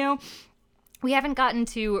funny. You know, we haven't gotten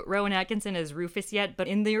to Rowan Atkinson as Rufus yet, but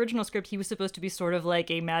in the original script, he was supposed to be sort of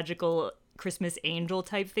like a magical Christmas angel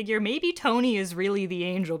type figure. Maybe Tony is really the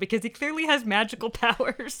angel because he clearly has magical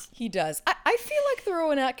powers. He does. I feel like the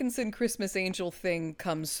Rowan Atkinson Christmas angel thing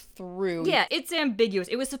comes through. Yeah, it's ambiguous.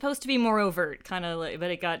 It was supposed to be more overt, kind of, like, but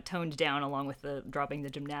it got toned down along with the dropping the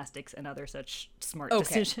gymnastics and other such smart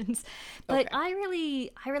decisions. But I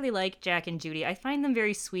really like Jack and Judy. I find them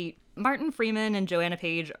very sweet. Martin Freeman and Joanna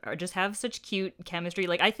Page just have such cute chemistry.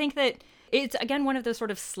 Like, I think that it's, again, one of those sort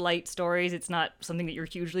of slight stories. It's not something that you're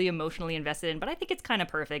hugely emotionally invested in, but I think it's kind of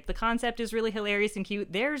perfect. The concept is really hilarious and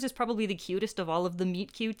cute. Theirs is probably the cutest of all of the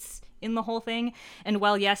meet cutes in the whole thing. And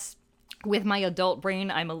while, yes, with my adult brain,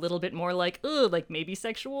 I'm a little bit more like, ugh, like maybe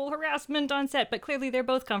sexual harassment on set, but clearly they're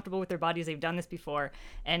both comfortable with their bodies. They've done this before.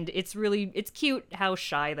 And it's cute how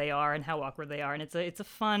shy they are and how awkward they are. And it's a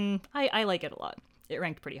fun, I like it a lot. It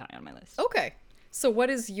ranked pretty high on my list. Okay. So what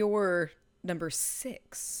is your number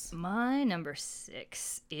 6? My number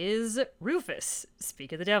 6 is Rufus.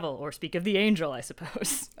 Speak of the devil, or speak of the angel, I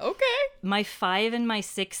suppose. Okay. My 5 and my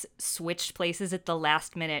 6 switched places at the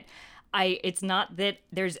last minute. It's not that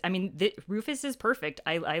Rufus is perfect.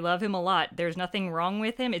 I love him a lot. There's nothing wrong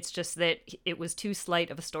with him. It's just that it was too slight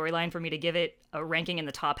of a storyline for me to give it a ranking in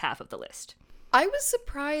the top half of the list. I was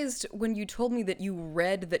surprised when you told me that you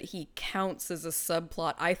read that he counts as a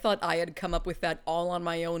subplot. I thought I had come up with that all on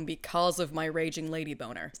my own because of my raging lady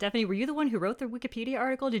boner. Stephanie, were you the one who wrote the Wikipedia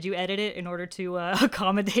article? Did you edit it in order to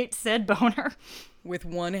accommodate said boner? With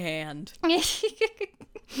one hand.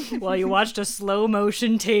 Well, you watched a slow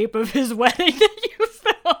motion tape of his wedding that you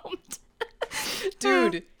filmed.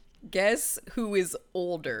 Dude, guess who is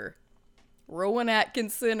older? Rowan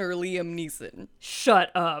Atkinson or Liam Neeson?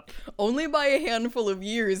 Shut up. Only by a handful of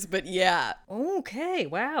years, but yeah. Okay,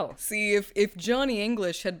 wow. See, if Johnny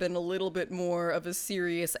English had been a little bit more of a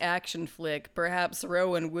serious action flick, perhaps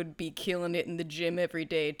Rowan would be killing it in the gym every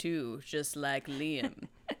day too, just like Liam.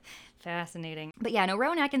 Fascinating. But yeah, no,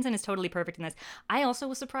 Rowan Atkinson is totally perfect in this. I also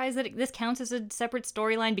was surprised that this counts as a separate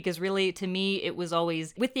storyline because really, to me, it was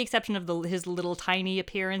always, with the exception of his little tiny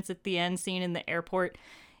appearance at the end scene in the airport,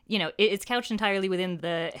 you know, it's couched entirely within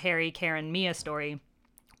the Harry, Karen, Mia story,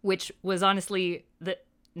 which was honestly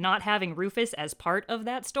not having Rufus as part of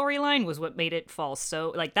that storyline was what made it fall.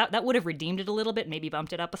 So like that would have redeemed it a little bit, maybe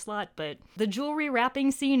bumped it up a slot, but the jewelry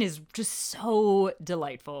wrapping scene is just so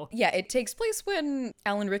delightful. Yeah, it takes place when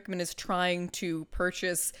Alan Rickman is trying to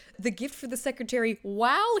purchase the gift for the secretary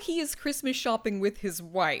while he is Christmas shopping with his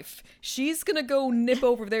wife. She's gonna go nip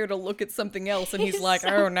over there to look at something else, and he's like, so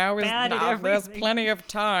oh, now there's plenty of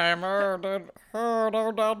time.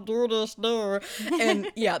 Don't do this, no. And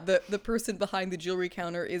yeah, the person behind the jewelry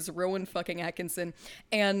counter is Rowan fucking Atkinson.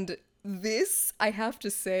 And this, I have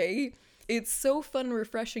to say, it's so fun and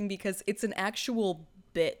refreshing because it's an actual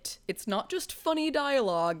bit. It's not just funny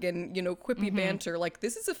dialogue and, you know, quippy banter. Like,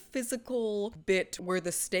 this is a physical bit where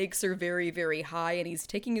the stakes are very, very high, and he's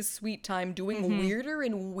taking his sweet time doing weirder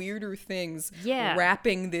and weirder things. Yeah.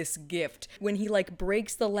 Wrapping this gift. When he, like,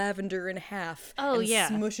 breaks the lavender in half and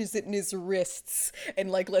smushes it in his wrists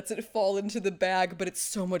and, like, lets it fall into the bag, but it's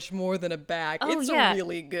so much more than a bag. It's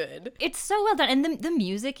really good. It's so well done. And the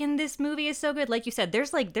music in this movie is so good. Like you said,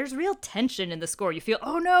 there's real tension in the score. You feel,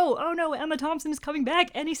 oh no, Emma Thompson is coming back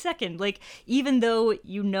any second. Like, even though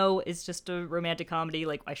you know it's just a romantic comedy,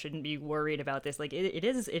 like, I shouldn't be worried about this. Like, it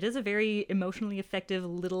is a very emotionally effective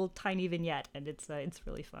little tiny vignette, and it's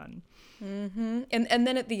really fun. And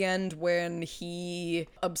then at the end, when he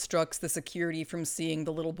obstructs the security from seeing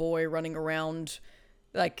the little boy running around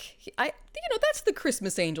Like, that's the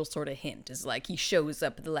Christmas Angel sort of hint, is like he shows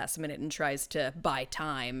up at the last minute and tries to buy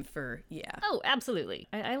time for, yeah. Oh, absolutely.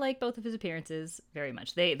 I like both of his appearances very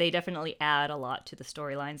much. They definitely add a lot to the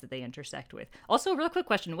storylines that they intersect with. Also, real quick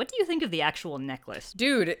question. What do you think of the actual necklace?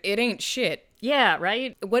 Dude, it ain't shit. Yeah,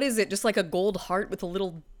 right? What is it? Just like a gold heart with a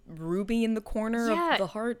little ruby in the corner of the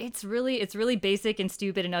heart? It's really basic and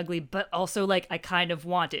stupid and ugly, but also like I kind of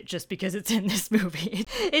want it just because it's in this movie.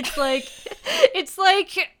 It's like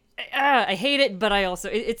I hate it, but I also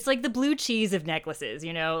it's like the blue cheese of necklaces,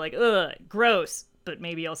 like ugh, gross, but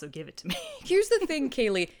maybe also give it to me. Here's the thing,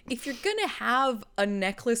 Kaylee. If you're gonna have a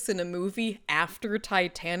necklace in a movie after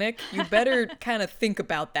Titanic, you better kind of think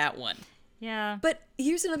about that one. Yeah. But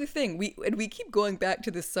here's another thing. We keep going back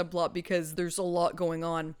to this subplot because there's a lot going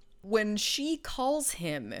on. When she calls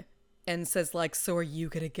him and says, like, so are you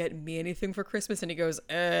gonna get me anything for Christmas? And he goes,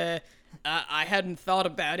 I hadn't thought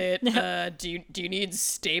about it. Do you need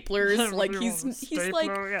staplers? Like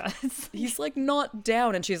he's like not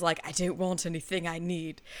down, and she's like, I don't want anything I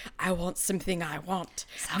need. I want something I want.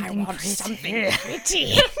 Something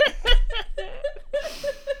pretty.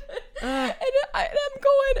 And I'm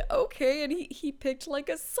going, okay, and he picked like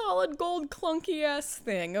a solid gold clunky ass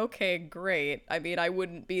thing. Okay, great. I mean, I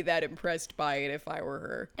wouldn't be that impressed by it if I were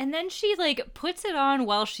her. And then she like puts it on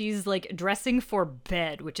while she's like dressing for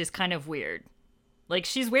bed, which is kind of weird. Like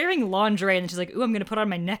she's wearing lingerie and she's like, ooh, I'm gonna put on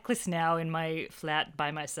my necklace now in my flat by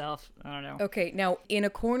myself. I don't know. Okay, now in a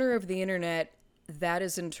corner of the internet, that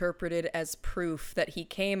is interpreted as proof that he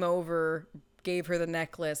came over, gave her the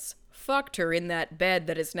necklace, fucked her in that bed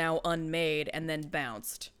that is now unmade, and then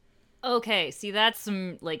bounced. Okay, see, that's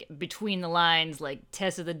some, like, between the lines, like,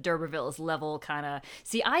 Tessa the D'Urbervilles level kind of...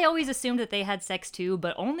 See, I always assumed that they had sex, too,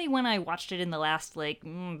 but only when I watched it in the last, like,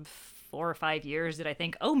 4 or 5 years did I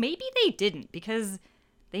think, oh, maybe they didn't, because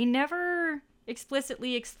they never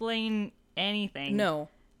explicitly explain anything. No.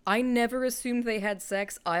 I never assumed they had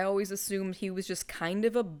sex. I always assumed he was just kind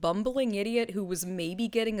of a bumbling idiot who was maybe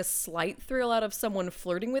getting a slight thrill out of someone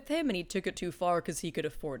flirting with him, and he took it too far because he could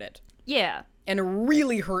afford it. Yeah. And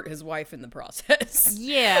really hurt his wife in the process.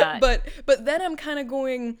 Yeah. But then I'm kind of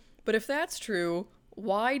going, but if that's true,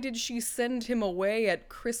 why did she send him away at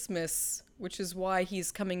Christmas, which is why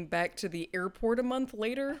he's coming back to the airport a month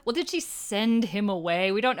later? Well, did she send him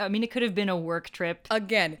away? We don't know. I mean, it could have been a work trip.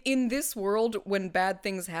 Again, in this world, when bad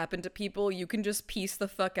things happen to people, you can just piece the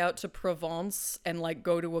fuck out to Provence and, like,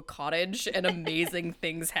 go to a cottage and amazing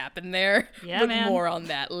things happen there. Yeah, but man. More on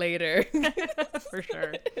that later. For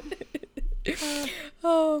sure.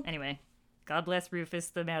 Oh. Anyway, God bless Rufus,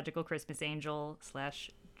 the magical Christmas angel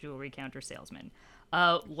 / jewelry counter salesman.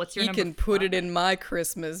 What's your number? You can put it in my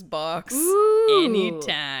Christmas box. Ooh.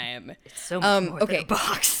 Anytime. It's so much more okay. than a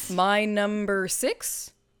box. My number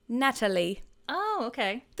 6, Natalie. Oh,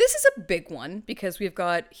 okay. This is a big one because we've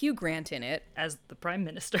got Hugh Grant in it. As the Prime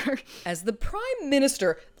Minister. As the Prime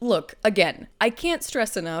Minister. Look, again, I can't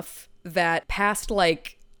stress enough that past,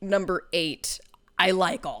 like, number 8, I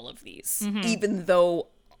like all of these, even though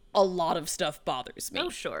a lot of stuff bothers me. Oh,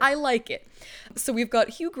 sure. I like it. So we've got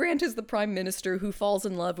Hugh Grant as the Prime Minister who falls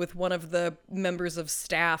in love with one of the members of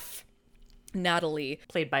staff, Natalie.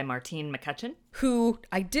 Played by Martine McCutcheon. Who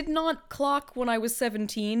I did not clock when I was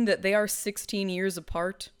 17 that they are 16 years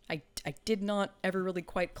apart. I did not ever really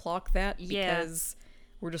quite clock that because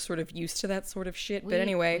we're just sort of used to that sort of shit. But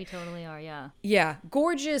anyway. We totally are, yeah. Yeah.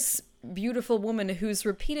 Gorgeous, beautiful woman who's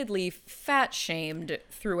repeatedly fat-shamed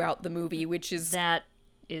throughout the movie, which is... That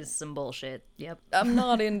is some bullshit. Yep. I'm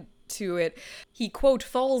not into it. He, quote,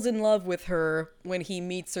 falls in love with her when he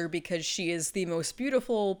meets her because she is the most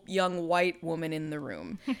beautiful young white woman in the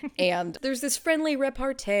room. And there's this friendly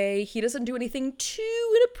repartee. He doesn't do anything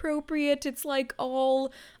too inappropriate. It's like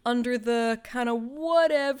all under the kind of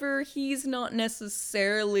whatever. He's not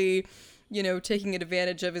necessarily, taking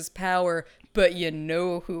advantage of his power. But you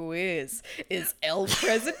know who is El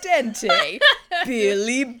Presidente,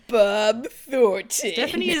 Billy Bob Thornton.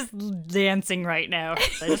 Stephanie is dancing right now.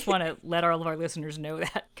 I just want to let all of our listeners know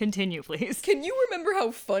that. Continue, please. Can you remember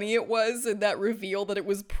how funny it was in that reveal that it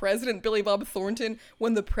was President Billy Bob Thornton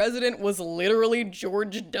when the president was literally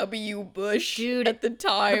George W. Bush at the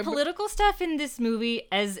time? The political stuff in this movie,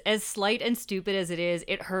 as slight and stupid as it is,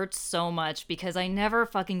 it hurts so much because I never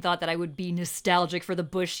fucking thought that I would be nostalgic for the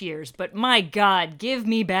Bush years, but my God, give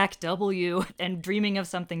me back W and dreaming of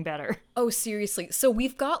something better. Oh, seriously. So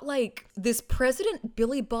we've got, like, this President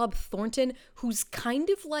Billy Bob Thornton who's kind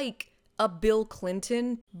of like a Bill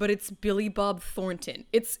Clinton, but it's Billy Bob Thornton.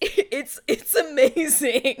 It's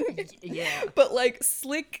amazing. Yeah. But, like,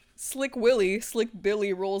 slick, Slick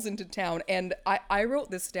Billy rolls into town, and I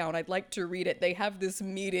wrote this down. I'd like to read it. They have this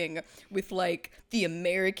meeting with, like, the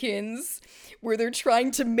Americans where they're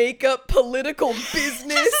trying to make up political business.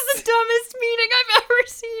 This is the dumbest meeting I've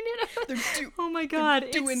ever seen. Oh my god,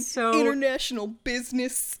 they're doing it's so... international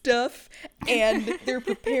business stuff, and they're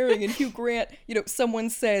preparing, and Hugh Grant,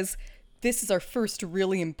 someone says, "This is our first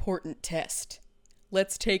really important test.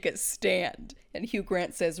 Let's take a stand." And Hugh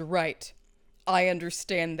Grant says, "Right. I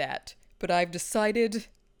understand that, but I've decided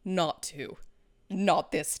not to.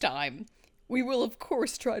 Not this time. We will, of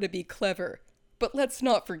course, try to be clever, but let's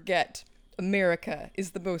not forget, America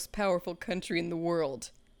is the most powerful country in the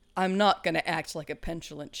world. I'm not gonna act like a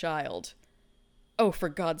petulant child. Oh, for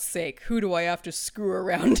God's sake, who do I have to screw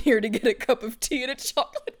around here to get a cup of tea and a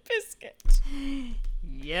chocolate biscuit?"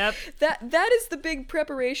 Yep. That is the big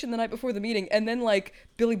preparation the night before the meeting, and then, like,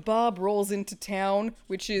 Billy Bob rolls into town,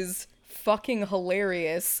 which is fucking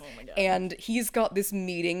hilarious. Oh my God. And he's got this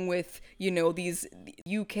meeting with, these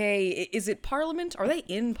UK, is it Parliament? Are they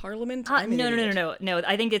in Parliament? No.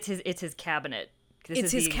 I think it's his cabinet.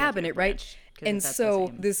 It's his cabinet, right? And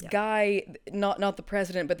so this guy, not the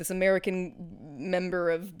president, but this American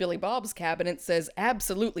member of Billy Bob's cabinet says,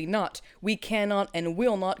 "Absolutely not. We cannot and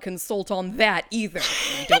will not consult on that either."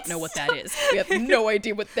 We don't know what that is. We have no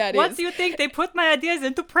idea what that is. What do you think? They put my ideas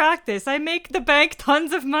into practice. I make the bank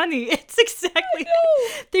tons of money. It's exactly...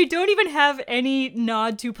 They don't even have any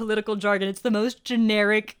nod to political jargon. It's the most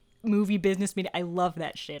generic movie business meeting. I love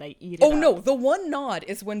that shit. I eat it up. No, the one nod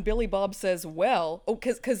is when Billy Bob says, "Well,"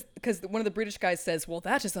 because one of the British guys says, "Well,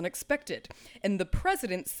 that is unexpected," and the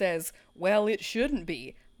president says, "Well, it shouldn't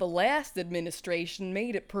be. The last administration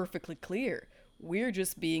made it perfectly clear. We're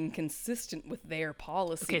just being consistent with their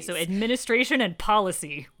policies." Okay, so administration and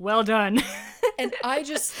policy. Well done. And I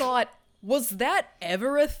just thought, was that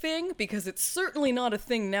ever a thing? Because it's certainly not a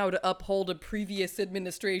thing now to uphold a previous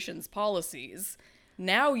administration's policies.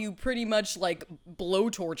 Now you pretty much, like,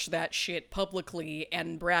 blowtorch that shit publicly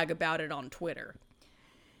and brag about it on Twitter.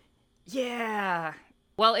 Yeah.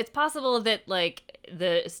 Well, it's possible that, like,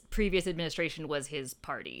 the previous administration was his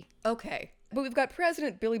party. Okay. But we've got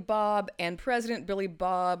President Billy Bob, and President Billy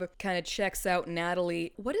Bob kind of checks out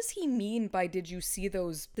Natalie. What does he mean by "did you see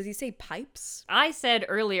those"? Does he say pipes? I said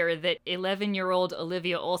earlier that 11-year-old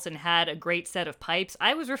Olivia Olson had a great set of pipes.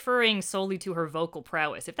 I was referring solely to her vocal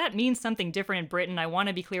prowess. If that means something different in Britain, I want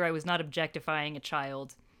to be clear I was not objectifying a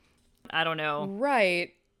child. I don't know.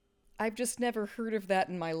 Right. I've just never heard of that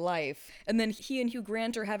in my life. And then he and Hugh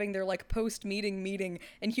Grant are having their, like, post-meeting meeting,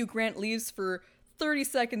 and Hugh Grant leaves for 30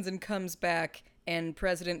 seconds and comes back, and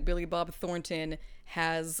President Billy Bob Thornton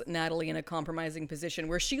has Natalie in a compromising position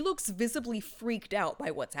where she looks visibly freaked out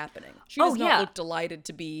by what's happening. She does not look delighted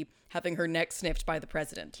to be having her neck sniffed by the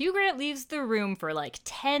president. Hugh Grant leaves the room for like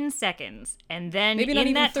 10 seconds, and then maybe not in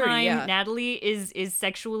even that 30, time, yeah. Natalie is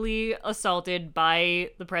sexually assaulted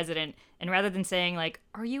by the president. And rather than saying, like,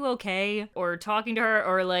 "Are you okay?" or talking to her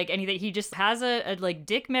or, like, anything, he just has a like,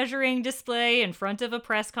 dick measuring display in front of a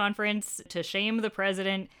press conference to shame the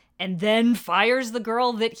president, and then fires the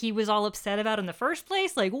girl that he was all upset about in the first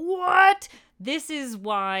place. Like, what? This is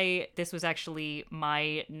why this was actually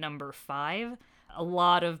my number 5. A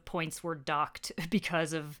lot of points were docked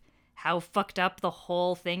because of how fucked up the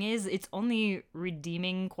whole thing is. Its only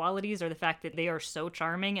redeeming qualities are the fact that they are so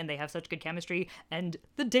charming and they have such good chemistry, and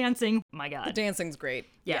the dancing, my God. The dancing's great.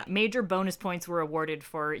 Yeah, major bonus points were awarded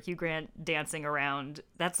for Hugh Grant dancing around.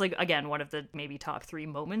 That's, like, again, one of the maybe top 3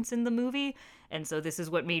 moments in the movie, and so this is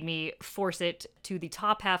what made me force it to the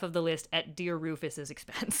top half of the list at Dear Rufus's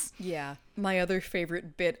expense. Yeah. My other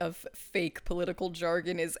favorite bit of fake political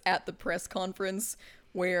jargon is at the press conference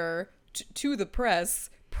where, to the press,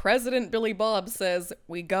 President Billy Bob says,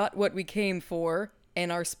 "We got what we came for,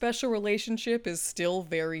 and our special relationship is still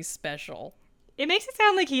very special." It makes it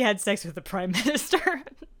sound like he had sex with the prime minister.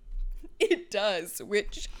 It does,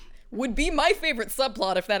 which would be my favorite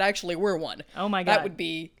subplot if that actually were one. Oh my God. That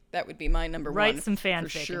would be my number one. Write some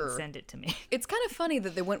fanfic sure. and send it to me. It's kind of funny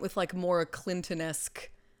that they went with, like, more a Clinton-esque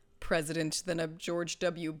president than a George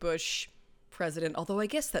W. Bush president, although I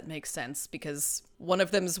guess that makes sense because one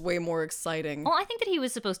of them's way more exciting. Well, I think that he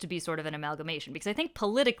was supposed to be sort of an amalgamation, because I think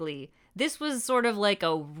politically, this was sort of like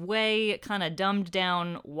a way kind of dumbed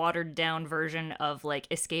down, watered down version of, like,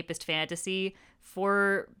 escapist fantasy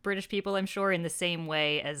for British people, I'm sure, in the same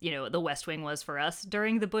way as, the West Wing was for us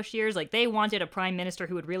during the Bush years. Like, they wanted a prime minister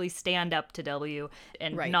who would really stand up to W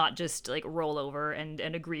and not just, like, roll over and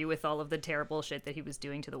agree with all of the terrible shit that he was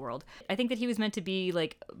doing to the world. I think that he was meant to be,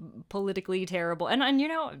 like, politically terrible. And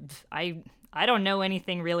I don't know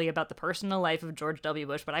anything really about the personal life of George W.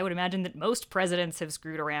 Bush, but I would imagine that most presidents have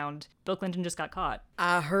screwed around. Bill Clinton just got caught.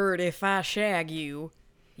 I heard if I shag you,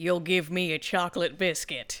 you'll give me a chocolate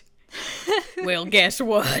biscuit. Well, guess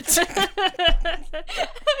what?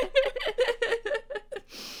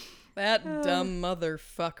 That dumb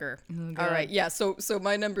motherfucker. Oh, all right, yeah, so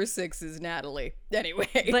my number 6 is Natalie. Anyway.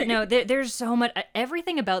 But no, there's so much.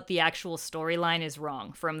 Everything about the actual storyline is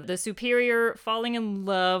wrong. From the superior falling in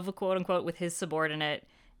love, quote unquote, with his subordinate,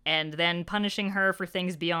 and then punishing her for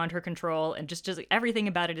things beyond her control, and just everything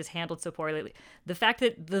about it is handled so poorly. The fact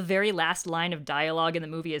that the very last line of dialogue in the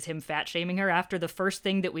movie is him fat-shaming her after the first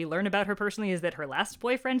thing that we learn about her personally is that her last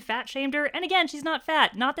boyfriend fat-shamed her. And again, she's not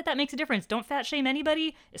fat. Not that makes a difference. Don't fat-shame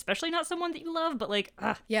anybody, especially not someone that you love, but like,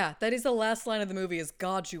 ugh. Yeah, that is the last line of the movie is,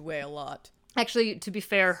 God, you weigh a lot. Actually, to be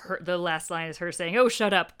fair, the last line is her saying, "Oh,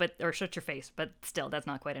 shut up," or "shut your face," but still, that's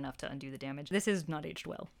not quite enough to undo the damage. This is not aged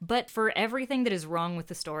well. But for everything that is wrong with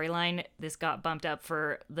the storyline, this got bumped up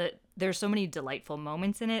for there's so many delightful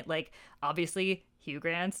moments in it. Like, obviously, Hugh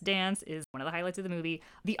Grant's dance is one of the highlights of the movie.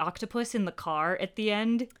 The octopus in the car at the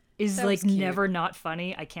end is like never not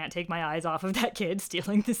funny. I can't take my eyes off of that kid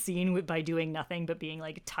stealing the scene by doing nothing but being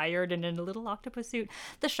like tired and in a little octopus suit.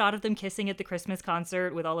 The shot of them kissing at the Christmas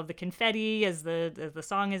concert with all of the confetti as the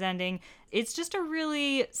song is ending. It's just a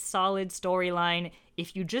really solid storyline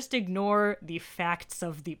if you just ignore the facts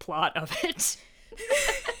of the plot of it.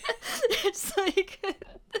 It's like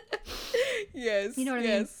yes, you know what I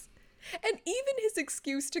mean? And even his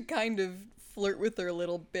excuse to kind of flirt with her a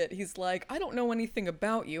little bit, he's like, I don't know anything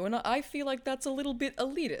about you, and I feel like that's a little bit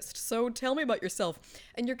elitist, so tell me about yourself.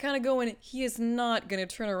 And you're kind of going, he is not going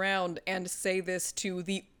to turn around and say this to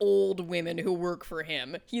the old women who work for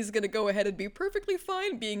him. He's going to go ahead and be perfectly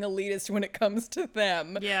fine being elitist when it comes to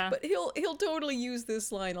them. Yeah. But he'll totally use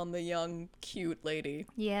this line on the young, cute lady.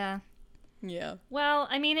 Yeah. Yeah. Well,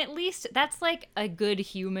 I mean, at least that's like a good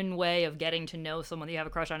human way of getting to know someone that you have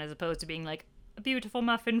a crush on, as opposed to being like, a beautiful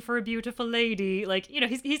muffin for a beautiful lady. Like,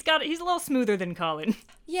 he's a little smoother than Colin.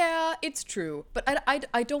 Yeah, it's true. But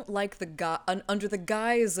I don't like the guy, under the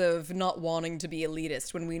guise of not wanting to be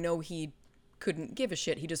elitist, when we know he couldn't give a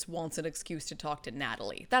shit. He just wants an excuse to talk to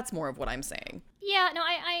Natalie. That's more of what I'm saying. Yeah, no,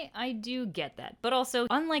 I do get that. But also,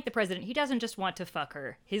 unlike the president, he doesn't just want to fuck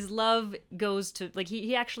her. His love goes to, like,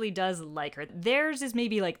 he actually does like her. Theirs is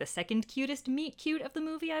maybe, like, the second cutest meet cute of the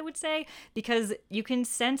movie, I would say, because you can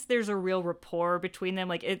sense there's a real rapport between them.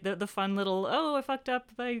 Like, the fun little, oh, I fucked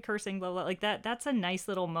up by cursing, blah, blah, like that. That's a nice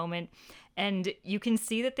little moment. And you can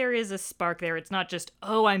see that there is a spark there. It's not just,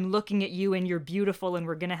 oh, I'm looking at you and you're beautiful and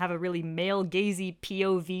we're going to have a really male-gazy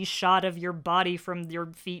POV shot of your body from your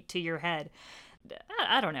feet to your head.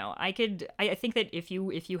 I don't know. I think that if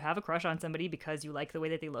you have a crush on somebody because you like the way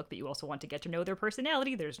that they look, but you also want to get to know their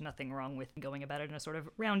personality, there's nothing wrong with going about it in a sort of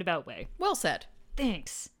roundabout way. Well said.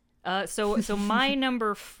 Thanks. So my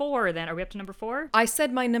number 4 then, are we up to number 4? I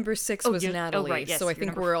said my number 6 was Natalie, right, yes, so I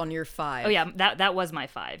think we're on your 5. Oh yeah, that was my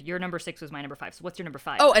 5. Your number 6 was my number 5. So what's your number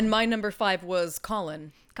 5? Oh, and my number 5 was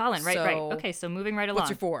Colin. Right. Okay, so moving right along.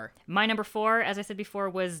 What's your 4? My number 4, as I said before,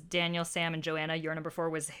 was Daniel, Sam, and Joanna. Your number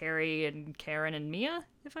 4 was Harry and Karen and Mia,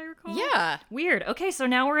 if I recall. Yeah. Weird. Okay, so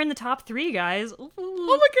now we're in the top 3, guys. Ooh.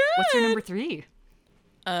 Oh my god. What's your number 3?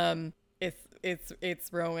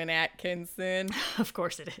 It's Rowan Atkinson. Of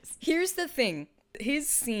course it is. Here's the thing. His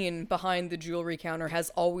scene behind the jewelry counter has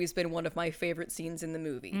always been one of my favorite scenes in the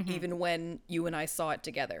movie, even when you and I saw it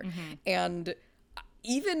together. And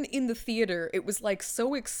even in the theater, it was like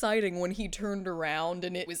so exciting when he turned around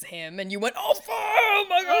and it was him and you went, oh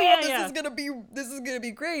my god, this is gonna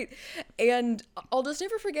be great. And I'll just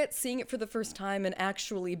never forget seeing it for the first time and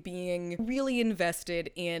actually being really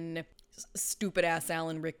invested in stupid ass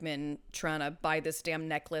Alan Rickman trying to buy this damn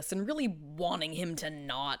necklace and really wanting him to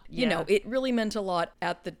not. You know, it really meant a lot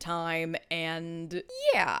at the time. And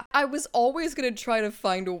yeah, I was always going to try to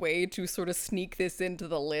find a way to sort of sneak this into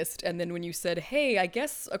the list. And then when you said, hey, I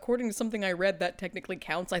guess according to something I read that technically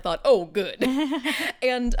counts, I thought, oh, good.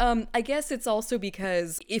 And I guess it's also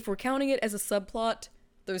because if we're counting it as a subplot,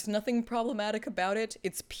 there's nothing problematic about it.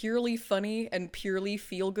 It's purely funny and purely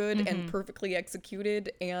feel good and perfectly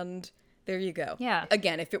executed, and there you go. Yeah.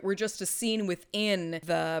 Again, if it were just a scene within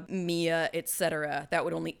the Mia, etc., that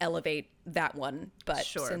would only elevate that one. But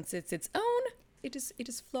since it's its own,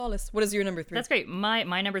 is flawless. What is your number 3? That's great.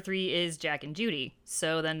 My number 3 is Jack and Judy.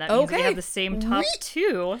 So then that means we have the same top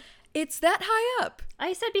 2. It's that high up.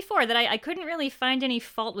 I said before that I couldn't really find any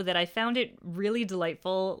fault with it. I found it really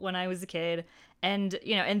delightful when I was a kid. And,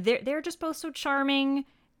 and they're just both so charming.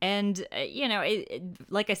 And,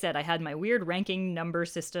 like I said, I had my weird ranking number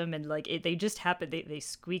system, and they just happened. They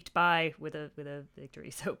squeaked by with a victory.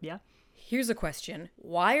 So, yeah. Here's a question.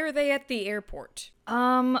 Why are they at the airport?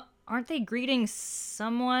 Aren't they greeting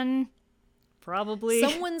someone? Probably.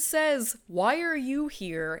 Someone says, "Why are you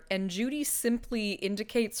here?" And Judy simply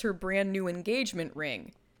indicates her brand new engagement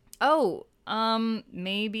ring. Oh,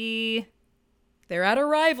 maybe they're at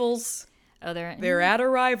arrivals. Oh, they're at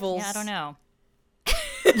arrivals. Yeah, I don't know.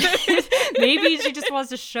 Maybe she just wants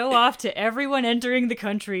to show off to everyone entering the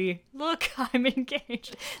country. Look, I'm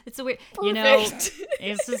engaged. It's a weird, Perfect.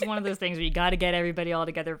 It's just one of those things where you got to get everybody all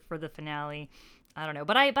together for the finale. I don't know,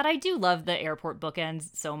 but I do love the airport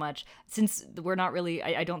bookends so much. Since we're not really,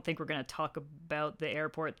 I don't think we're going to talk about the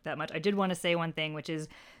airport that much. I did want to say one thing, which is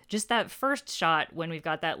just that first shot when we've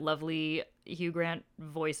got that lovely Hugh Grant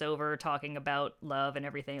voiceover talking about love and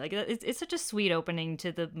everything. Like, it's such a sweet opening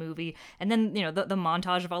to the movie. And then, the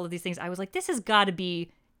montage of all of these things, I was like, this has got to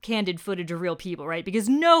be candid footage of real people, right? Because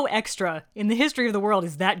no extra in the history of the world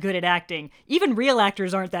is that good at acting. Even real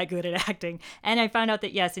actors aren't that good at acting. And I found out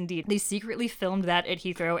that, yes, indeed, they secretly filmed that at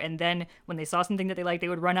Heathrow, and then when they saw something that they liked, they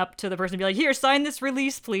would run up to the person and be like, here, sign this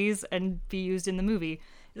release, please, and be used in the movie.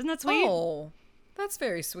 Isn't that sweet? Oh, that's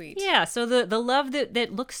very sweet. Yeah, so the love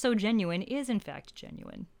that looks so genuine is, in fact,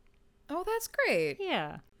 genuine. Oh, that's great.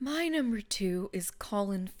 Yeah. My number 2 is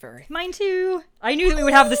Colin Firth. Mine too. I knew that we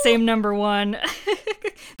would have the same number 1.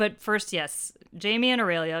 But first, yes, Jamie and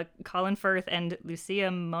Aurelia, Colin Firth, and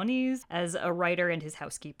Lucia Moniz as a writer and his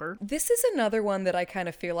housekeeper. This is another one that I kind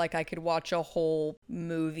of feel like I could watch a whole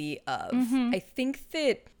movie of. I think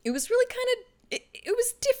that it was really kind of, it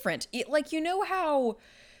was different. How...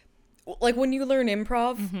 Like when you learn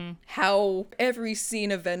improv, how every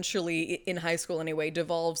scene eventually, in high school anyway,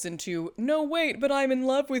 devolves into, no, wait, but I'm in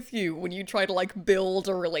love with you, when you try to build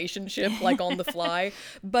a relationship on the fly.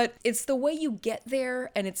 But it's the way you get there,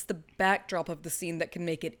 and it's the backdrop of the scene that can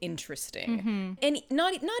make it interesting. And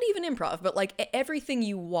not even improv, but everything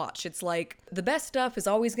you watch, it's the best stuff is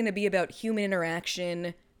always going to be about human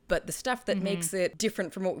interaction. But the stuff that makes it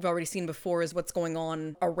different from what we've already seen before is what's going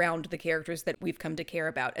on around the characters that we've come to care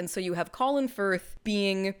about. And so you have Colin Firth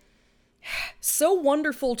being so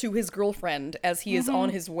wonderful to his girlfriend as he is on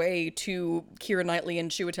his way to Keira Knightley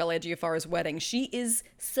and Chiwetel Ejiofor's wedding. She is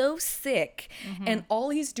so sick, and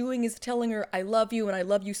all he's doing is telling her, I love you, and I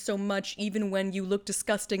love you so much, even when you look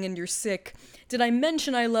disgusting and you're sick. Did I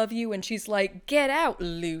mention I love you? And she's like, get out,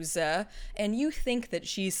 loser. And you think that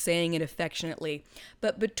she's saying it affectionately.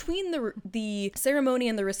 But between the ceremony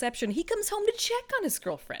and the reception, he comes home to check on his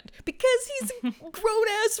girlfriend because he's a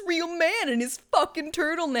grown-ass real man in his fucking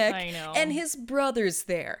turtleneck. I know. And his brother's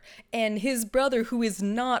there. And his brother, who is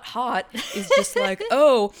not hot, is just like,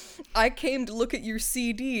 oh, I came to look at your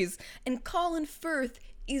CDs. And Colin Firth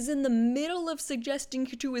is in the middle of suggesting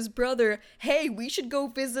to his brother, hey, we should go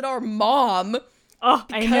visit our mom. Oh,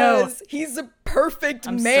 I know. Because he's a perfect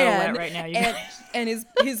I'm man. so wet right now, you guys. And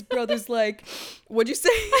his brother's like, what'd you say?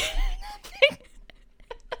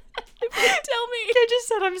 Tell me. I just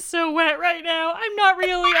said I'm so wet right now. I'm not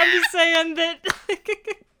really. I'm just saying that.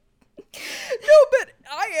 No, but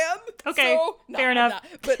I am. Okay, so, fair enough.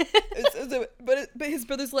 But his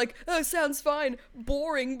brother's like, oh, sounds fine,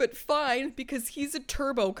 boring, but fine, because he's a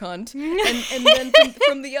turbo cunt. And then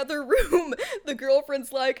from the other room, the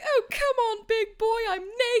girlfriend's like, oh, come on, big boy, I'm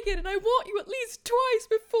naked, and I want you at least twice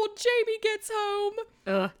before Jamie gets home.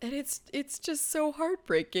 Ugh. And it's just so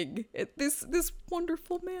heartbreaking. This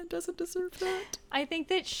wonderful man doesn't deserve that. I think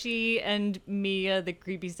that she and Mia, the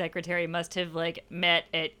creepy secretary, must have met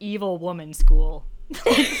at evil woman school.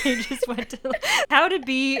 They just went to how to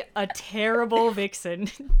be a terrible vixen.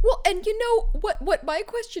 Well, and you know what my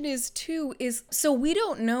question is too is, so we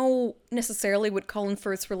don't know necessarily what Colin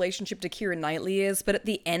Firth's relationship to Keira Knightley is, but at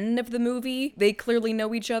the end of the movie, they clearly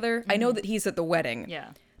know each other. I know that he's at the wedding.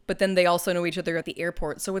 Yeah. But then they also know each other at the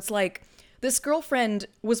airport. So it's like, this girlfriend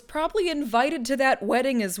was probably invited to that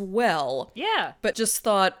wedding as well. Yeah. But just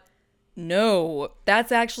thought, no,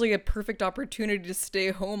 that's actually a perfect opportunity to stay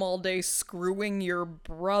home all day screwing your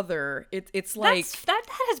brother. It's like... That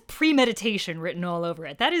has premeditation written all over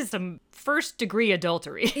it. That is some first-degree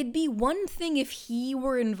adultery. It'd be one thing if he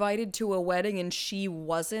were invited to a wedding and she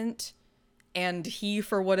wasn't, and he,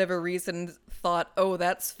 for whatever reason, thought, oh,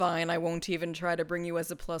 that's fine, I won't even try to bring you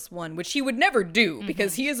as a +1, which he would never do,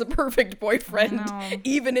 because he is a perfect boyfriend,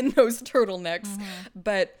 even in those turtlenecks.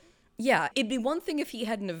 But yeah, it'd be one thing if he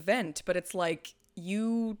had an event, but it's like,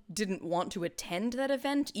 you didn't want to attend that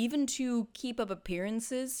event, even to keep up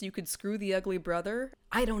appearances, you could screw the ugly brother.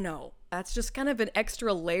 I don't know. That's just kind of an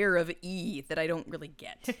extra layer of E that I don't really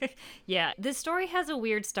get. Yeah, this story has a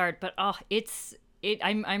weird start, but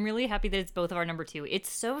I'm really happy that it's both of our number 2. It's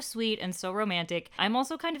so sweet and so romantic. I'm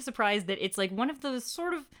also kind of surprised that it's like one of those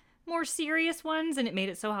sort of more serious ones, and it made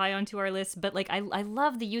it so high onto our list. But like, I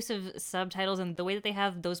love the use of subtitles and the way that they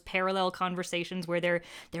have those parallel conversations where they're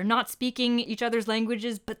not speaking each other's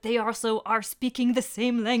languages, but they also are speaking the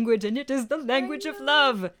same language, and it is the language of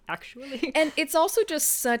love, actually. And it's also just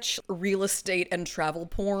such real estate and travel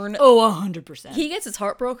porn. Oh, 100%. He gets his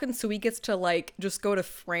heart broken, so he gets to like just go to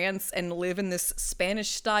France and live in this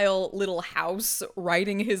Spanish-style little house,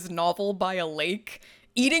 writing his novel by a lake,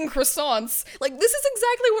 eating croissants. Like, this is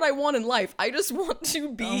exactly what I want in life. I just want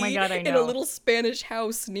to be Oh my God, I in a know. little Spanish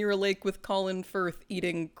house near a lake with Colin Firth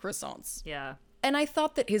eating croissants. Yeah. And I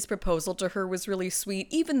thought that his proposal to her was really sweet,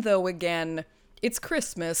 even though, again, it's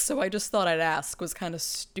Christmas, so I just thought I'd ask was kind of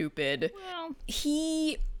stupid. Well,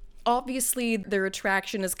 Obviously, their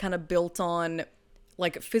attraction is kind of built on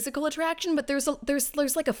like physical attraction, but there's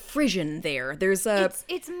like a frisson there. There's a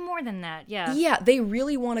it's more than that. Yeah. yeah, they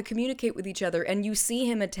really want to communicate with each other, and you see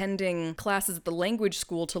him attending classes at the language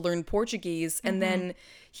school to learn Portuguese, and then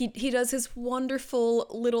he does his wonderful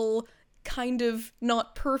little kind of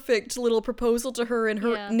not perfect little proposal to her in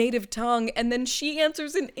her native tongue, and then she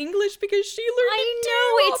answers in English because she learned it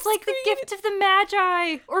too. It's like the gift of the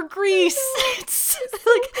Magi or Greece. It's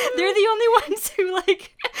like they're the only ones who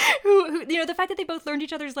like who you know, the fact that they both learned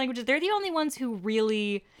each other's languages, they're the only ones who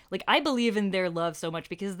really like, I believe in their love so much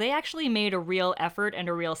because they actually made a real effort and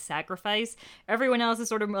a real sacrifice. Everyone else is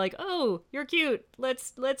sort of like, "Oh, you're cute.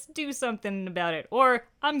 Let's do something about it." Or,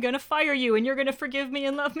 "I'm going to fire you and you're going to forgive me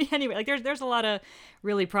and love me anyway." Like there's a lot of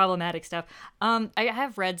really problematic stuff. I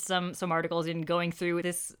have read some articles in going through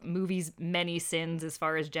this movie's many sins as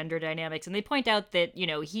far as gender dynamics, and they point out that, you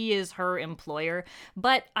know, he is her employer,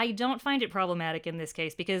 but I don't find it problematic in this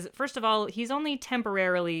case because, first of all, he's only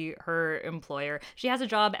temporarily her employer. She has a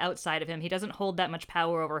job outside of him. He doesn't hold that much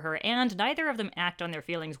power over her, and neither of them act on their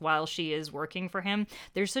feelings while she is working for him.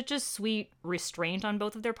 There's such a sweet restraint on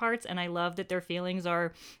both of their parts, and I love that their feelings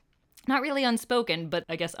are not really unspoken, but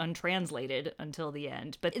I guess untranslated until the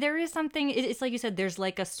end. But there is something, it's like you said, there's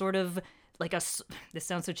like a sort of, like this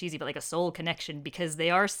sounds so cheesy, but like a soul connection because they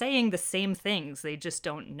are saying the same things. They just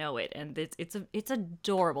don't know it. And it's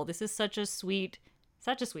adorable. This is such a sweet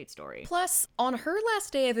story. Plus, on her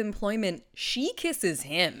last day of employment, she kisses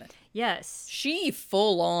him. Yes. She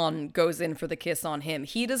full on goes in for the kiss on him.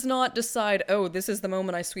 He does not decide, oh, this is the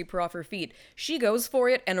moment I sweep her off her feet. She goes for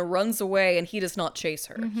it and runs away, and he does not chase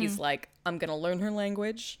her. He's like, I'm gonna learn her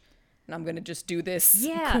language, and I'm gonna just do this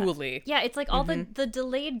coolly. Yeah, it's like all the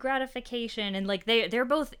delayed gratification, and like they're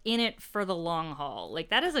both in it for the long haul. Like,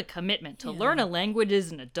 that is a commitment. To learn a language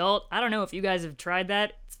as an adult, I don't know if you guys have tried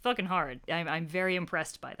that. It's fucking hard. I'm very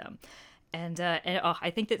impressed by them. And I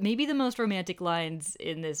think that maybe the most romantic lines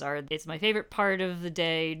in this are, "It's my favorite part of the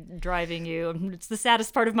day, driving you. It's the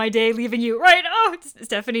saddest part of my day, leaving you." Right? Oh,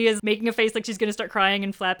 Stephanie is making a face like she's going to start crying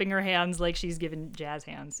and flapping her hands like she's given jazz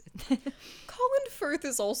hands. Colin Firth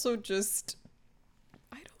is also just,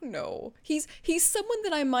 I don't know. He's someone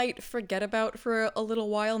that I might forget about for a little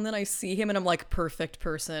while, and then I see him and I'm like, perfect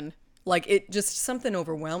person. Like, it just, something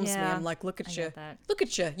overwhelms me. I'm like, look at you. Look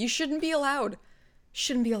at you. You shouldn't be allowed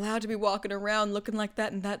to be walking around looking like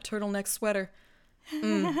that in that turtleneck sweater.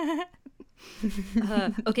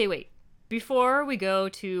 Okay, wait. Before we go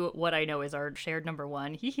to what I know is our shared number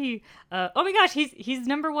one, oh my gosh, he's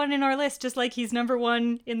number one in our list, just like he's number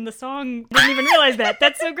one in the song. Didn't even realize that.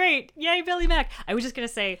 That's so great. Yay, Billy Mack. I was just gonna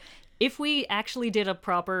say, if we actually did a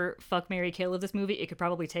proper fuck, marry, kill of this movie, it could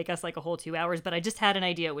probably take us like a whole 2 hours, but I just had an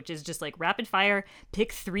idea, which is just like rapid fire,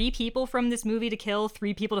 pick 3 people from this movie to kill,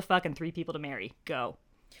 3 people to fuck, and 3 people to marry. Go.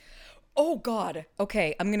 Oh God.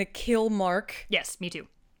 Okay, I'm gonna kill Mark. Yes, me too.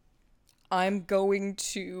 I'm going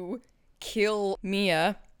to kill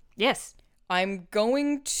Mia. Yes. I'm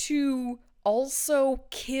going to also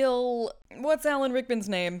kill, what's Alan Rickman's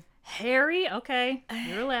name? Harry? Okay,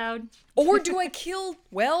 you're allowed. Or do I kill,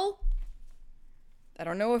 well, I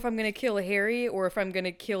don't know if I'm gonna kill Harry or if I'm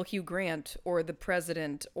gonna kill Hugh Grant or the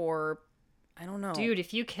president or, I don't know. Dude,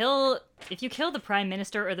 if you kill the prime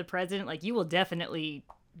minister or the president, like, you will definitely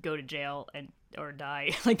go to jail and or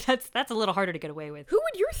die. Like that's a little harder to get away with. Who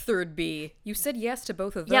would your third be? You said yes to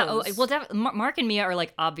both of those. Yeah, well, Mark and Mia are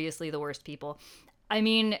like obviously the worst people. I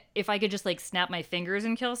mean, if I could just like snap my fingers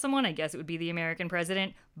and kill someone, I guess it would be the American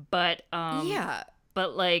president. But yeah.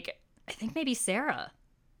 But like, I think maybe Sarah.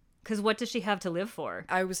 Because what does she have to live for?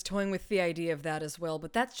 I was toying with the idea of that as well,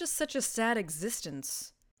 but that's just such a sad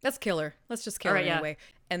existence. Let's kill her. Let's just kill her anyway.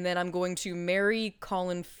 And then I'm going to marry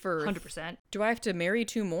Colin Firth. 100%. Do I have to marry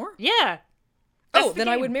two more? Yeah. Then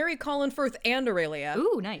I would marry Colin Firth and Aurelia.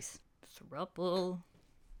 Ooh, nice. Thruple.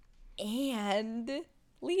 And Liam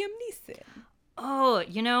Neeson. Oh,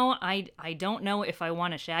 you know, I don't know if I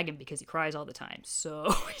want to shag him because he cries all the time.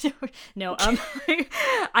 So, no,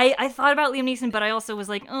 I thought about Liam Neeson, but I also was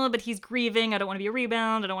like, oh, but he's grieving. I don't want to be a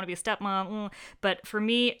rebound. I don't want to be a stepmom. But for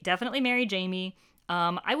me, definitely marry Jamie.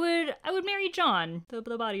 I would marry John, the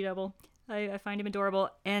body double. I find him adorable.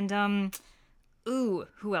 And, who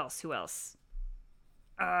else?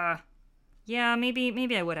 Yeah,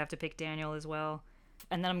 maybe I would have to pick Daniel as well.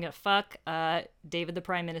 And then I'm going to fuck, David the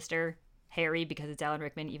Prime Minister. Harry, because it's Alan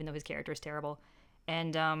Rickman, even though his character is terrible.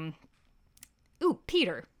 And,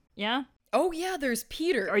 Peter. Yeah? Oh, yeah, there's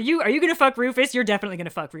Peter. Are you gonna fuck Rufus? You're definitely gonna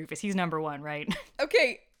fuck Rufus. He's number one, right?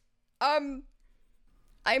 Okay,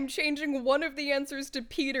 I'm changing one of the answers to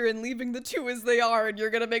Peter and leaving the two as they are, and you're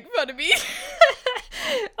gonna make fun of me.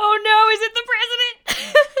 Oh no, is it the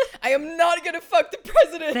president? I am not gonna fuck the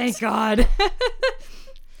president. Thank God.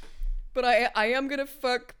 But I am gonna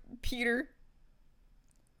fuck Peter,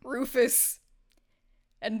 Rufus,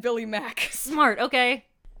 and Billy Mack. Smart, okay.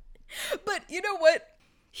 But you know what?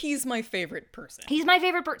 He's my favorite person. He's my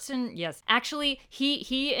favorite person, yes. Actually,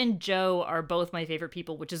 he and Joe are both my favorite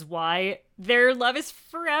people, which is why their love is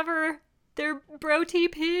forever. They're bro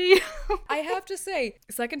TP. I have to say,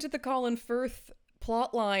 second to the Colin Firth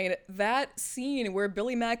plotline, that scene where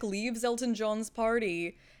Billy Mack leaves Elton John's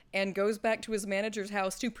party and goes back to his manager's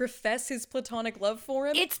house to profess his platonic love for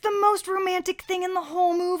him. It's the most romantic thing in the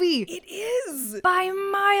whole movie. It is. By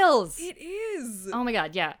miles. It is. Oh my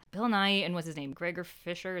God, yeah. Bill Nighy and what's his name? Gregor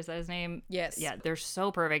Fisher, is that his name? Yes. Yeah, they're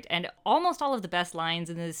so perfect. And almost all of the best lines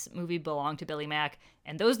in this movie belong to Billy Mack.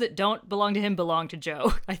 And those that don't belong to him belong to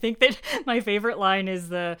Joe. I think that my favorite line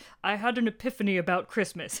is I had an epiphany about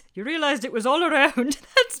Christmas. You realized it was all around.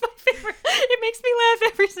 That's my favorite. It makes me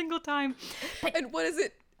laugh every single time. And what is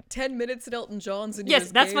it? 10 minutes at Elton John's and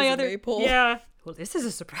yes, that's my other maypole. Yeah. Well, this is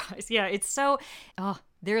a surprise. Yeah, it's so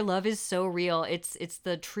their love is so real. It's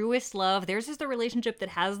the truest love. Theirs is the relationship that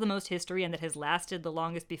has the most history and that has lasted the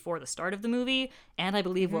longest before the start of the movie, and I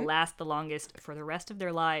believe will last the longest for the rest of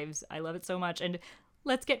their lives. I love it so much. And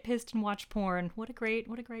let's get pissed and watch porn. What a great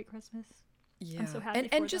Christmas. Yeah. I'm so happy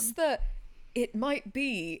and just it might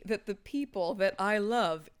be that the people that I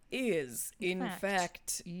love is in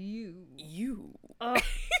fact you. Oh.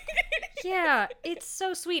 Yeah, it's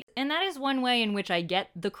so sweet. And that is one way in which I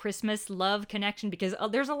get the Christmas love connection, because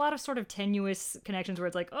there's a lot of sort of tenuous connections where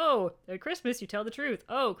it's like, oh, at Christmas you tell the truth.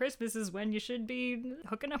 Oh, Christmas is when you should be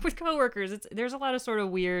hooking up with coworkers. There's a lot of sort of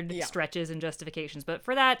weird stretches and justifications. But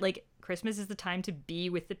for that, like, Christmas is the time to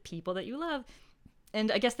be with the people that you love.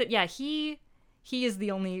 And I guess that, yeah, he is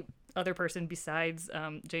the only other person besides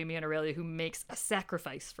Jamie and Aurelia who makes a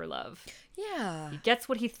sacrifice for love. Yeah. He gets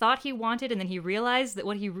what he thought he wanted, and then he realized that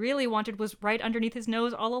what he really wanted was right underneath his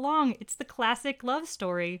nose all along. It's the classic love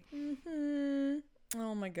story. Mm-hmm.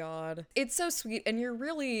 Oh my God. It's so sweet, and you're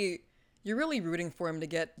really rooting for him to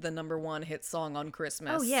get the #1 hit song on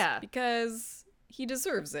Christmas. Oh, yeah. Because he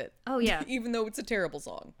deserves it. Oh, yeah. Even though it's a terrible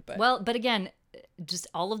song. But again, just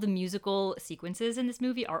all of the musical sequences in this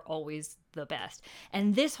movie are always the best.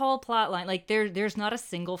 And this whole plot line, like, there's not a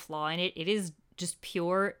single flaw in it. It is just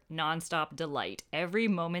pure nonstop delight. Every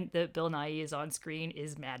moment that Bill Nighy is on screen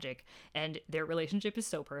is magic, and their relationship is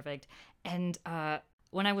so perfect. And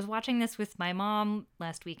when I was watching this with my mom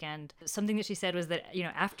last weekend, something that she said was that, you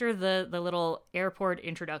know, after the little airport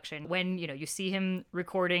introduction, when, you know, you see him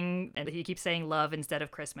recording and he keeps saying love instead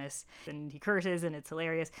of Christmas, and he curses and it's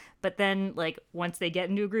hilarious. But then, like, once they get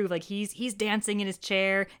into a groove, like, he's dancing in his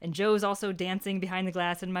chair and Joe's also dancing behind the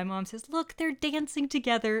glass, and my mom says, look, they're dancing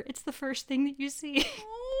together. It's the first thing that you see.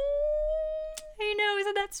 I know,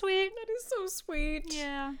 isn't that sweet? That is so sweet.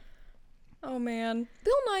 Yeah. Oh, man.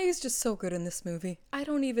 Bill Nighy is just so good in this movie. I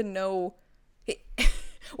don't even know.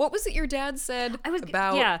 What was it your dad said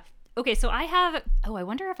about... Yeah. Okay, so I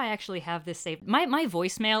wonder if I actually have this saved. My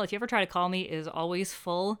voicemail, if you ever try to call me, is always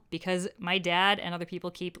full because my dad and other people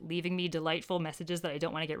keep leaving me delightful messages that I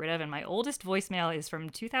don't want to get rid of. And my oldest voicemail is from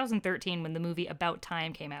 2013 when the movie About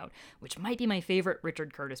Time came out, which might be my favorite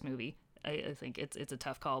Richard Curtis movie. I think it's a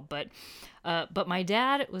tough call. But my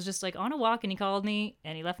dad was just like on a walk, and he called me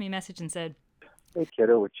and he left me a message and said, "Hey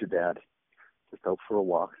kiddo, it's your dad. Just out for a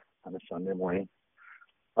walk on a Sunday morning.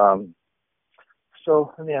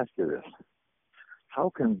 So let me ask you this: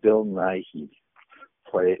 how can Bill Nighy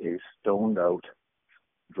play a stoned out,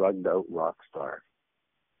 drugged out rock star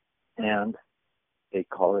and a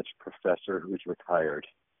college professor who's retired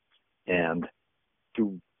and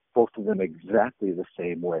do both of them exactly the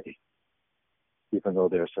same way, even though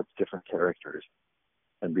they're such different characters,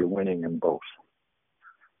 and be winning in both?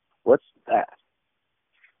 What's that?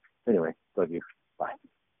 Anyway, love you. Bye."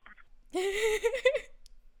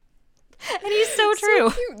 And he's so true.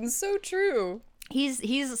 So cute and so true.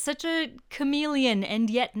 He's such a chameleon, and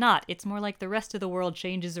yet not. It's more like the rest of the world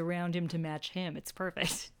changes around him to match him. It's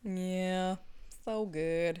perfect. Yeah, so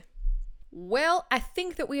good. Well, I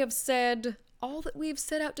think that we have said all that we've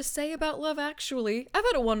set out to say about Love Actually. I've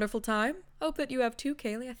had a wonderful time. I hope that you have too,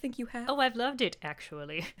 Kaylee. I think you have. Oh, I've loved it,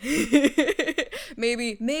 actually.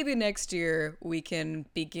 Maybe next year we can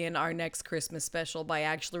begin our next Christmas special by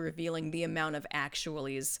actually revealing the amount of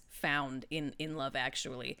actuallys found in Love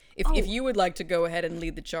Actually. If you would like to go ahead and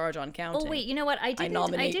lead the charge on counting. Oh wait, you know what? I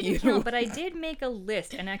didn't you. count, but I did make a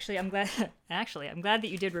list, and actually I'm glad that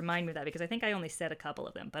you did remind me of that, because I think I only said a couple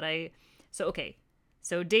of them. But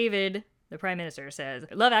so David, the Prime Minister, says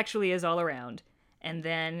Love Actually is all around. And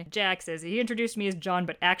then Jack says, he introduced me as John,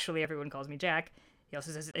 but actually everyone calls me Jack. He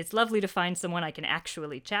also says, it's lovely to find someone I can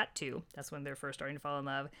actually chat to. That's when they're first starting to fall in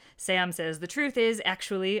love. Sam says, the truth is,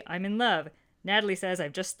 actually, I'm in love. Natalie says,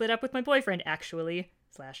 I've just split up with my boyfriend, actually.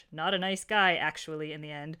 / not a nice guy, actually, in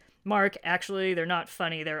the end. Mark, actually, they're not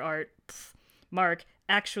funny, they're art. Pfft. Mark,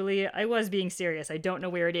 actually, I was being serious. I don't know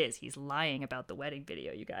where it is. He's lying about the wedding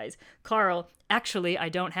video, you guys. Carl, actually, I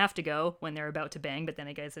don't have to go, when they're about to bang, but then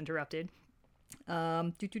it gets interrupted.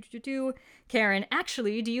 Karen,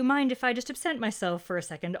 actually, do you mind if I just absent myself for a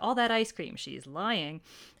second? All that ice cream. She's lying.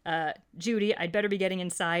 Judy, I'd better be getting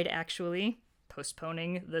inside, actually.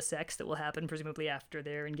 Postponing the sex that will happen presumably after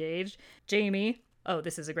they're engaged. Jamie, oh,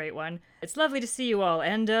 this is a great one. It's lovely to see you all,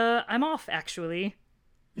 and I'm off, actually.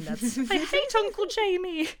 And that's I hate Uncle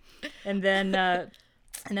Jamie. And then of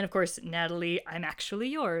course Natalie, I'm actually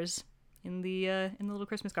yours, in the little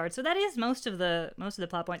Christmas card. So that is most of the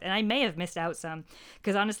plot points, and I may have missed out some,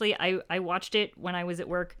 because honestly I watched it when I was at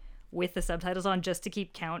work with the subtitles on just to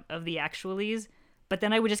keep count of the actuallys, but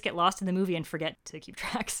then I would just get lost in the movie and forget to keep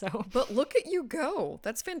track. So But look at you go.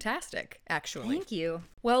 That's fantastic, actually. thank you.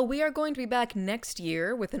 Well, we are going to be back next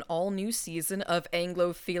year with an all-new season of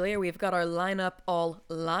Anglophilia. We've got our lineup all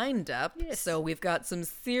lined up, Yes. so we've got some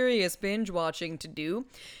serious binge-watching to do.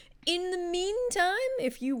 In the meantime,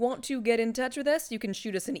 if you want to get in touch with us, you can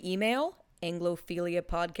shoot us an email,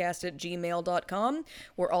 anglophiliapodcast@gmail.com.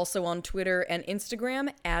 We're also on Twitter and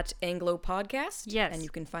Instagram @anglopodcast. Yes. And you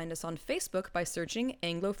can find us on Facebook by searching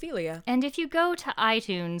Anglophilia. And if you go to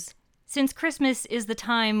iTunes, since Christmas is the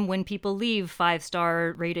time when people leave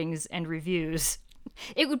 5-star ratings and reviews,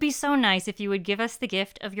 it would be so nice if you would give us the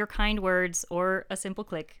gift of your kind words or a simple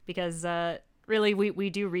click, because really, we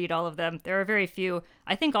do read all of them. There are very few.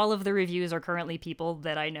 I think all of the reviews are currently people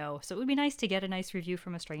that I know, so it would be nice to get a nice review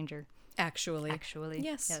from a stranger. Actually.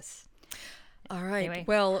 Yes. All right. Anyway,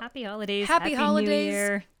 well, happy holidays. Happy holidays. New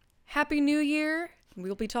Year. Happy New Year.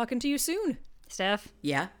 We'll be talking to you soon. Steph,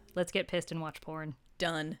 Yeah. let's get pissed and watch porn.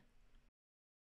 Done.